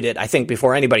deleted it, I think,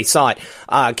 before anybody saw it.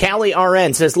 Callie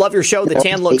RN says, love your show. The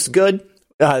tan looks good.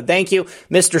 Thank you.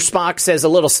 Mr. Spock says a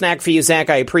little snack for you, Zach.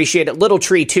 I appreciate it. Little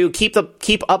Tree 2, keep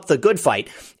up the good fight.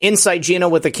 Inside Gino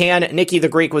with a can, Nikki the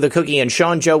Greek with a cookie, and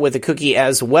Sean Joe with a cookie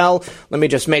as well. Let me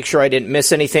just make sure I didn't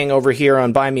miss anything over here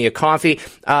on Buy Me a Coffee.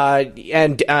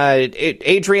 Adrian,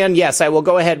 yes, I will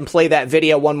go ahead and play that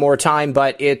video one more time,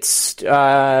 but it's...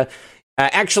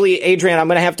 actually, Adrian, I'm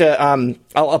going to have to,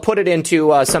 I'll put it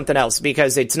into something else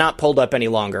because it's not pulled up any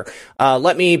longer.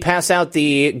 Let me pass out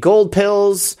the gold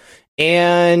pills,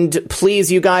 and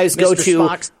please, you guys, go to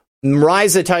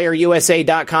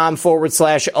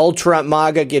riseattireusa.com/Ultra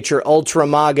MAGA. Get your Ultra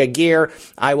MAGA gear.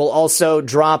 I will also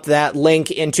drop that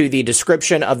link into the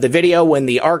description of the video when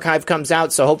the archive comes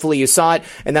out, so hopefully you saw it,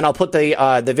 and then I'll put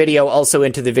the video also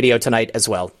into the video tonight as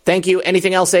well. Thank you.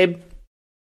 Anything else, Abe?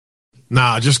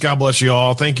 Nah, just God bless you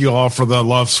all. Thank you all for the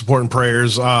love, support, and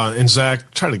prayers. And Zach,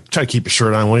 try to keep your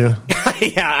shirt on, will you?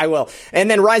 Yeah, I will.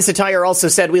 And then Rise Attire also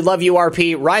said, we love you,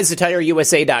 RP.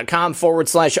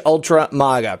 riseattireusa.com/Ultra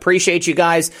MAGA. Appreciate you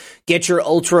guys. Get your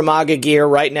Ultra MAGA gear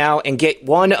right now and get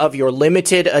one of your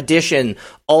limited edition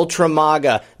Ultra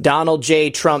MAGA Donald J.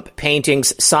 Trump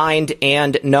paintings signed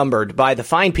and numbered by the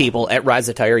fine people at Rise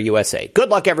Attire USA. Good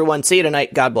luck, everyone. See you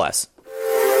tonight. God bless.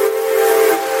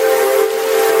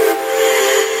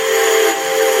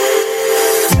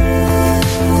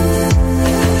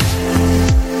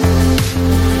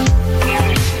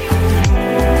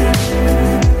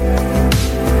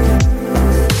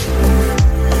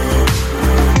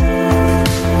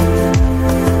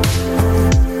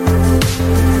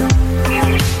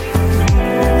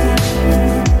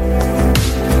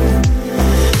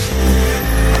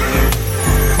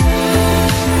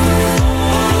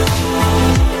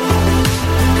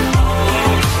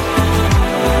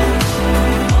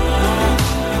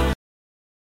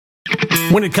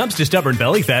 When it comes to stubborn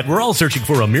belly fat, we're all searching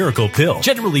for a miracle pill.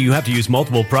 Generally, you have to use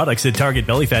multiple products that target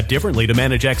belly fat differently to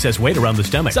manage excess weight around the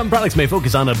stomach. Some products may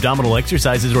focus on abdominal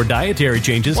exercises or dietary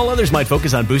changes, while others might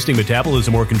focus on boosting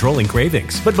metabolism or controlling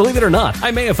cravings. But believe it or not,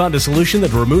 I may have found a solution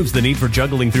that removes the need for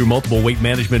juggling through multiple weight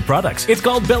management products. It's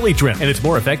called Belly Trim, and it's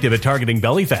more effective at targeting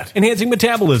belly fat, enhancing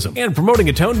metabolism, and promoting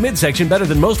a toned midsection better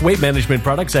than most weight management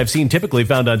products I've seen typically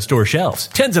found on store shelves.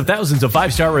 Tens of thousands of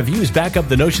 5-star reviews back up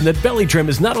the notion that Belly Trim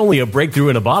is not only a breakthrough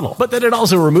in a bottle, but that it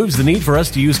also removes the need for us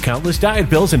to use countless diet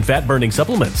pills and fat-burning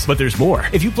supplements. But there's more.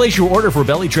 If you place your order for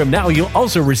Belly Trim now, you'll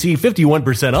also receive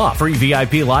 51% off, free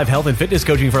VIP live health and fitness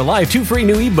coaching for life, 2 free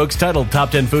new ebooks titled Top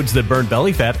 10 Foods That Burn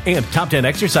Belly Fat and Top 10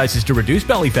 Exercises to Reduce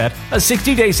Belly Fat, a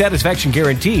 60-day satisfaction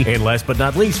guarantee, and last but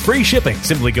not least, free shipping.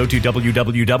 Simply go to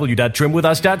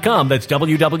www.trimwithus.com. That's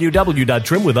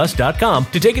www.trimwithus.com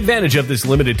to take advantage of this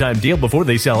limited time deal before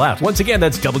they sell out. Once again,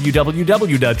 that's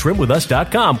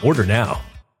www.trimwithus.com. Order now.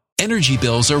 Energy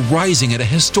bills are rising at a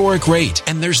historic rate,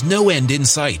 and there's no end in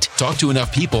sight. Talk to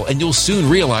enough people, and you'll soon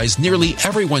realize nearly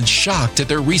everyone's shocked at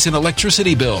their recent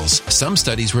electricity bills. Some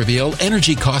studies reveal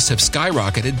energy costs have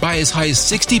skyrocketed by as high as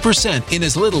 60% in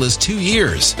as little as 2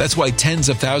 years. That's why tens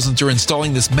of thousands are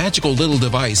installing this magical little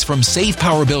device from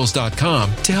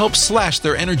SavePowerBills.com to help slash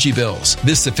their energy bills.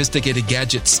 This sophisticated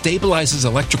gadget stabilizes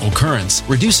electrical currents,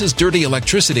 reduces dirty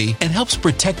electricity, and helps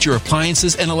protect your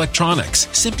appliances and electronics.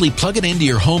 Simply plug it into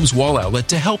your home's wall outlet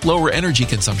to help lower energy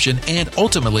consumption and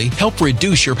ultimately help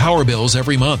reduce your power bills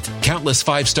every month. Countless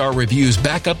 5-star reviews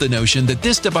back up the notion that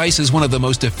this device is one of the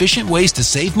most efficient ways to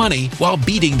save money while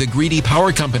beating the greedy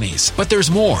power companies. But there's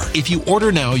more. If you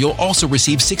order now, you'll also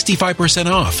receive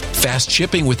 65% off, fast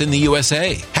shipping within the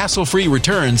USA, hassle-free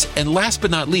returns, and last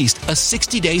but not least, a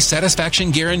 60-day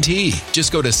satisfaction guarantee.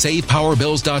 Just go to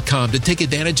SavePowerBills.com to take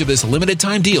advantage of this limited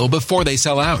time deal before they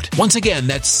sell out. Once again,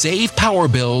 that's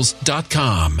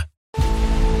SavePowerBills.com.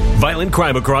 Violent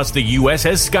crime across the U.S.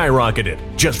 has skyrocketed.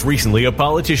 Just recently, a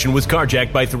politician was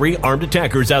carjacked by 3 armed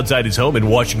attackers outside his home in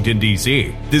Washington,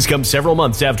 D.C. This comes several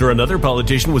months after another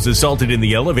politician was assaulted in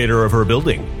the elevator of her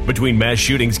building. Between mass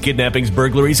shootings, kidnappings,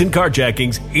 burglaries, and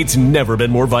carjackings, it's never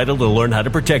been more vital to learn how to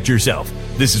protect yourself.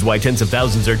 This is why tens of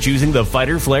thousands are choosing the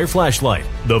Fighter Flare flashlight.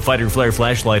 The Fighter Flare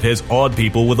flashlight has awed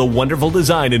people with a wonderful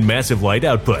design and massive light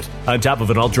output. On top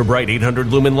of an ultra-bright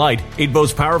 800-lumen light, it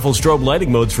boasts powerful strobe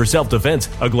lighting modes for self-defense,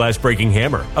 a glass-breaking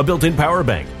hammer, a built-in power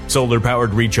bank,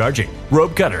 solar-powered recharging,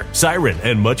 rope cutter, siren,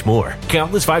 and much more.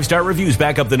 Countless 5-star reviews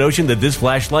back up the notion that this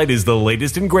flashlight is the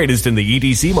latest and greatest in the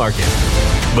EDC market.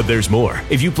 But there's more.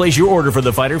 If you place your order for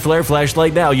the Fighter Flare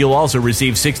flashlight now, you'll also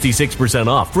receive 66%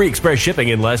 off, free express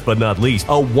shipping, and last but not least, a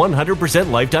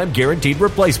 100% lifetime guaranteed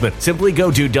replacement. Simply go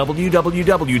to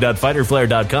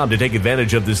www.fighterflare.com to take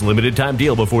advantage of this limited time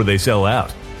deal before they sell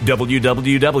out.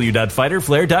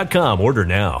 www.fighterflare.com. Order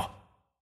now.